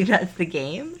 Okay, that's the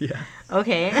game? Yeah.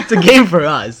 Okay. It's a game for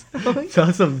us.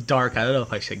 So some dark. I don't know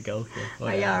if I should go here.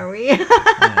 Are we? I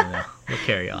don't know. We'll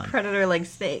carry on. Predator like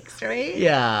snakes, right?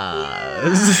 Yeah.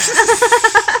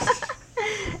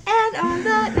 And on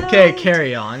that note, okay,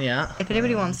 carry on, yeah. If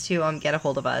anybody wants to get a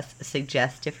hold of us,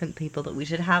 suggest different people that we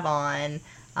should have on,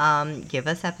 give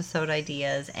us episode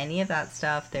ideas, any of that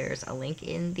stuff, there's a link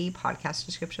in the podcast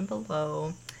description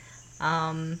below.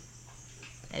 And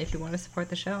if you want to support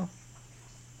the show,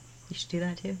 you should do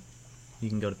that too. You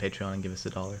can go to Patreon and give us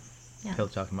 $1. Yeah. Pillow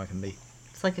Talk and Mark and B.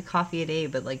 It's like a coffee a day,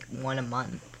 but like one a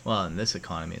month. Well, in this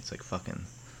economy, it's like fucking...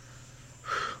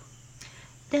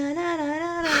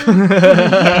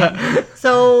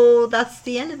 So that's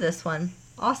the end of this one.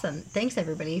 Awesome. Thanks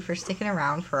everybody for sticking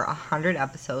around for 100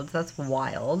 episodes. That's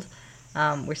wild.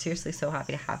 We're seriously so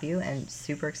happy to have you and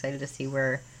super excited to see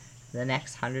where the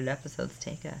next 100 episodes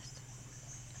take us.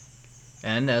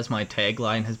 And as my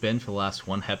tagline has been for the last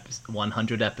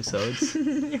 100 episodes,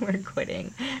 we're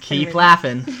quitting. Keep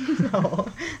laughing. No.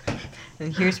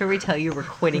 And here's where we tell you we're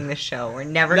quitting the show. We're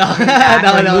never coming back.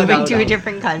 We're moving to a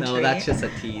different country. No, that's just a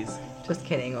tease. Just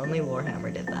kidding. Only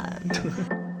Warhammer did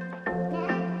that.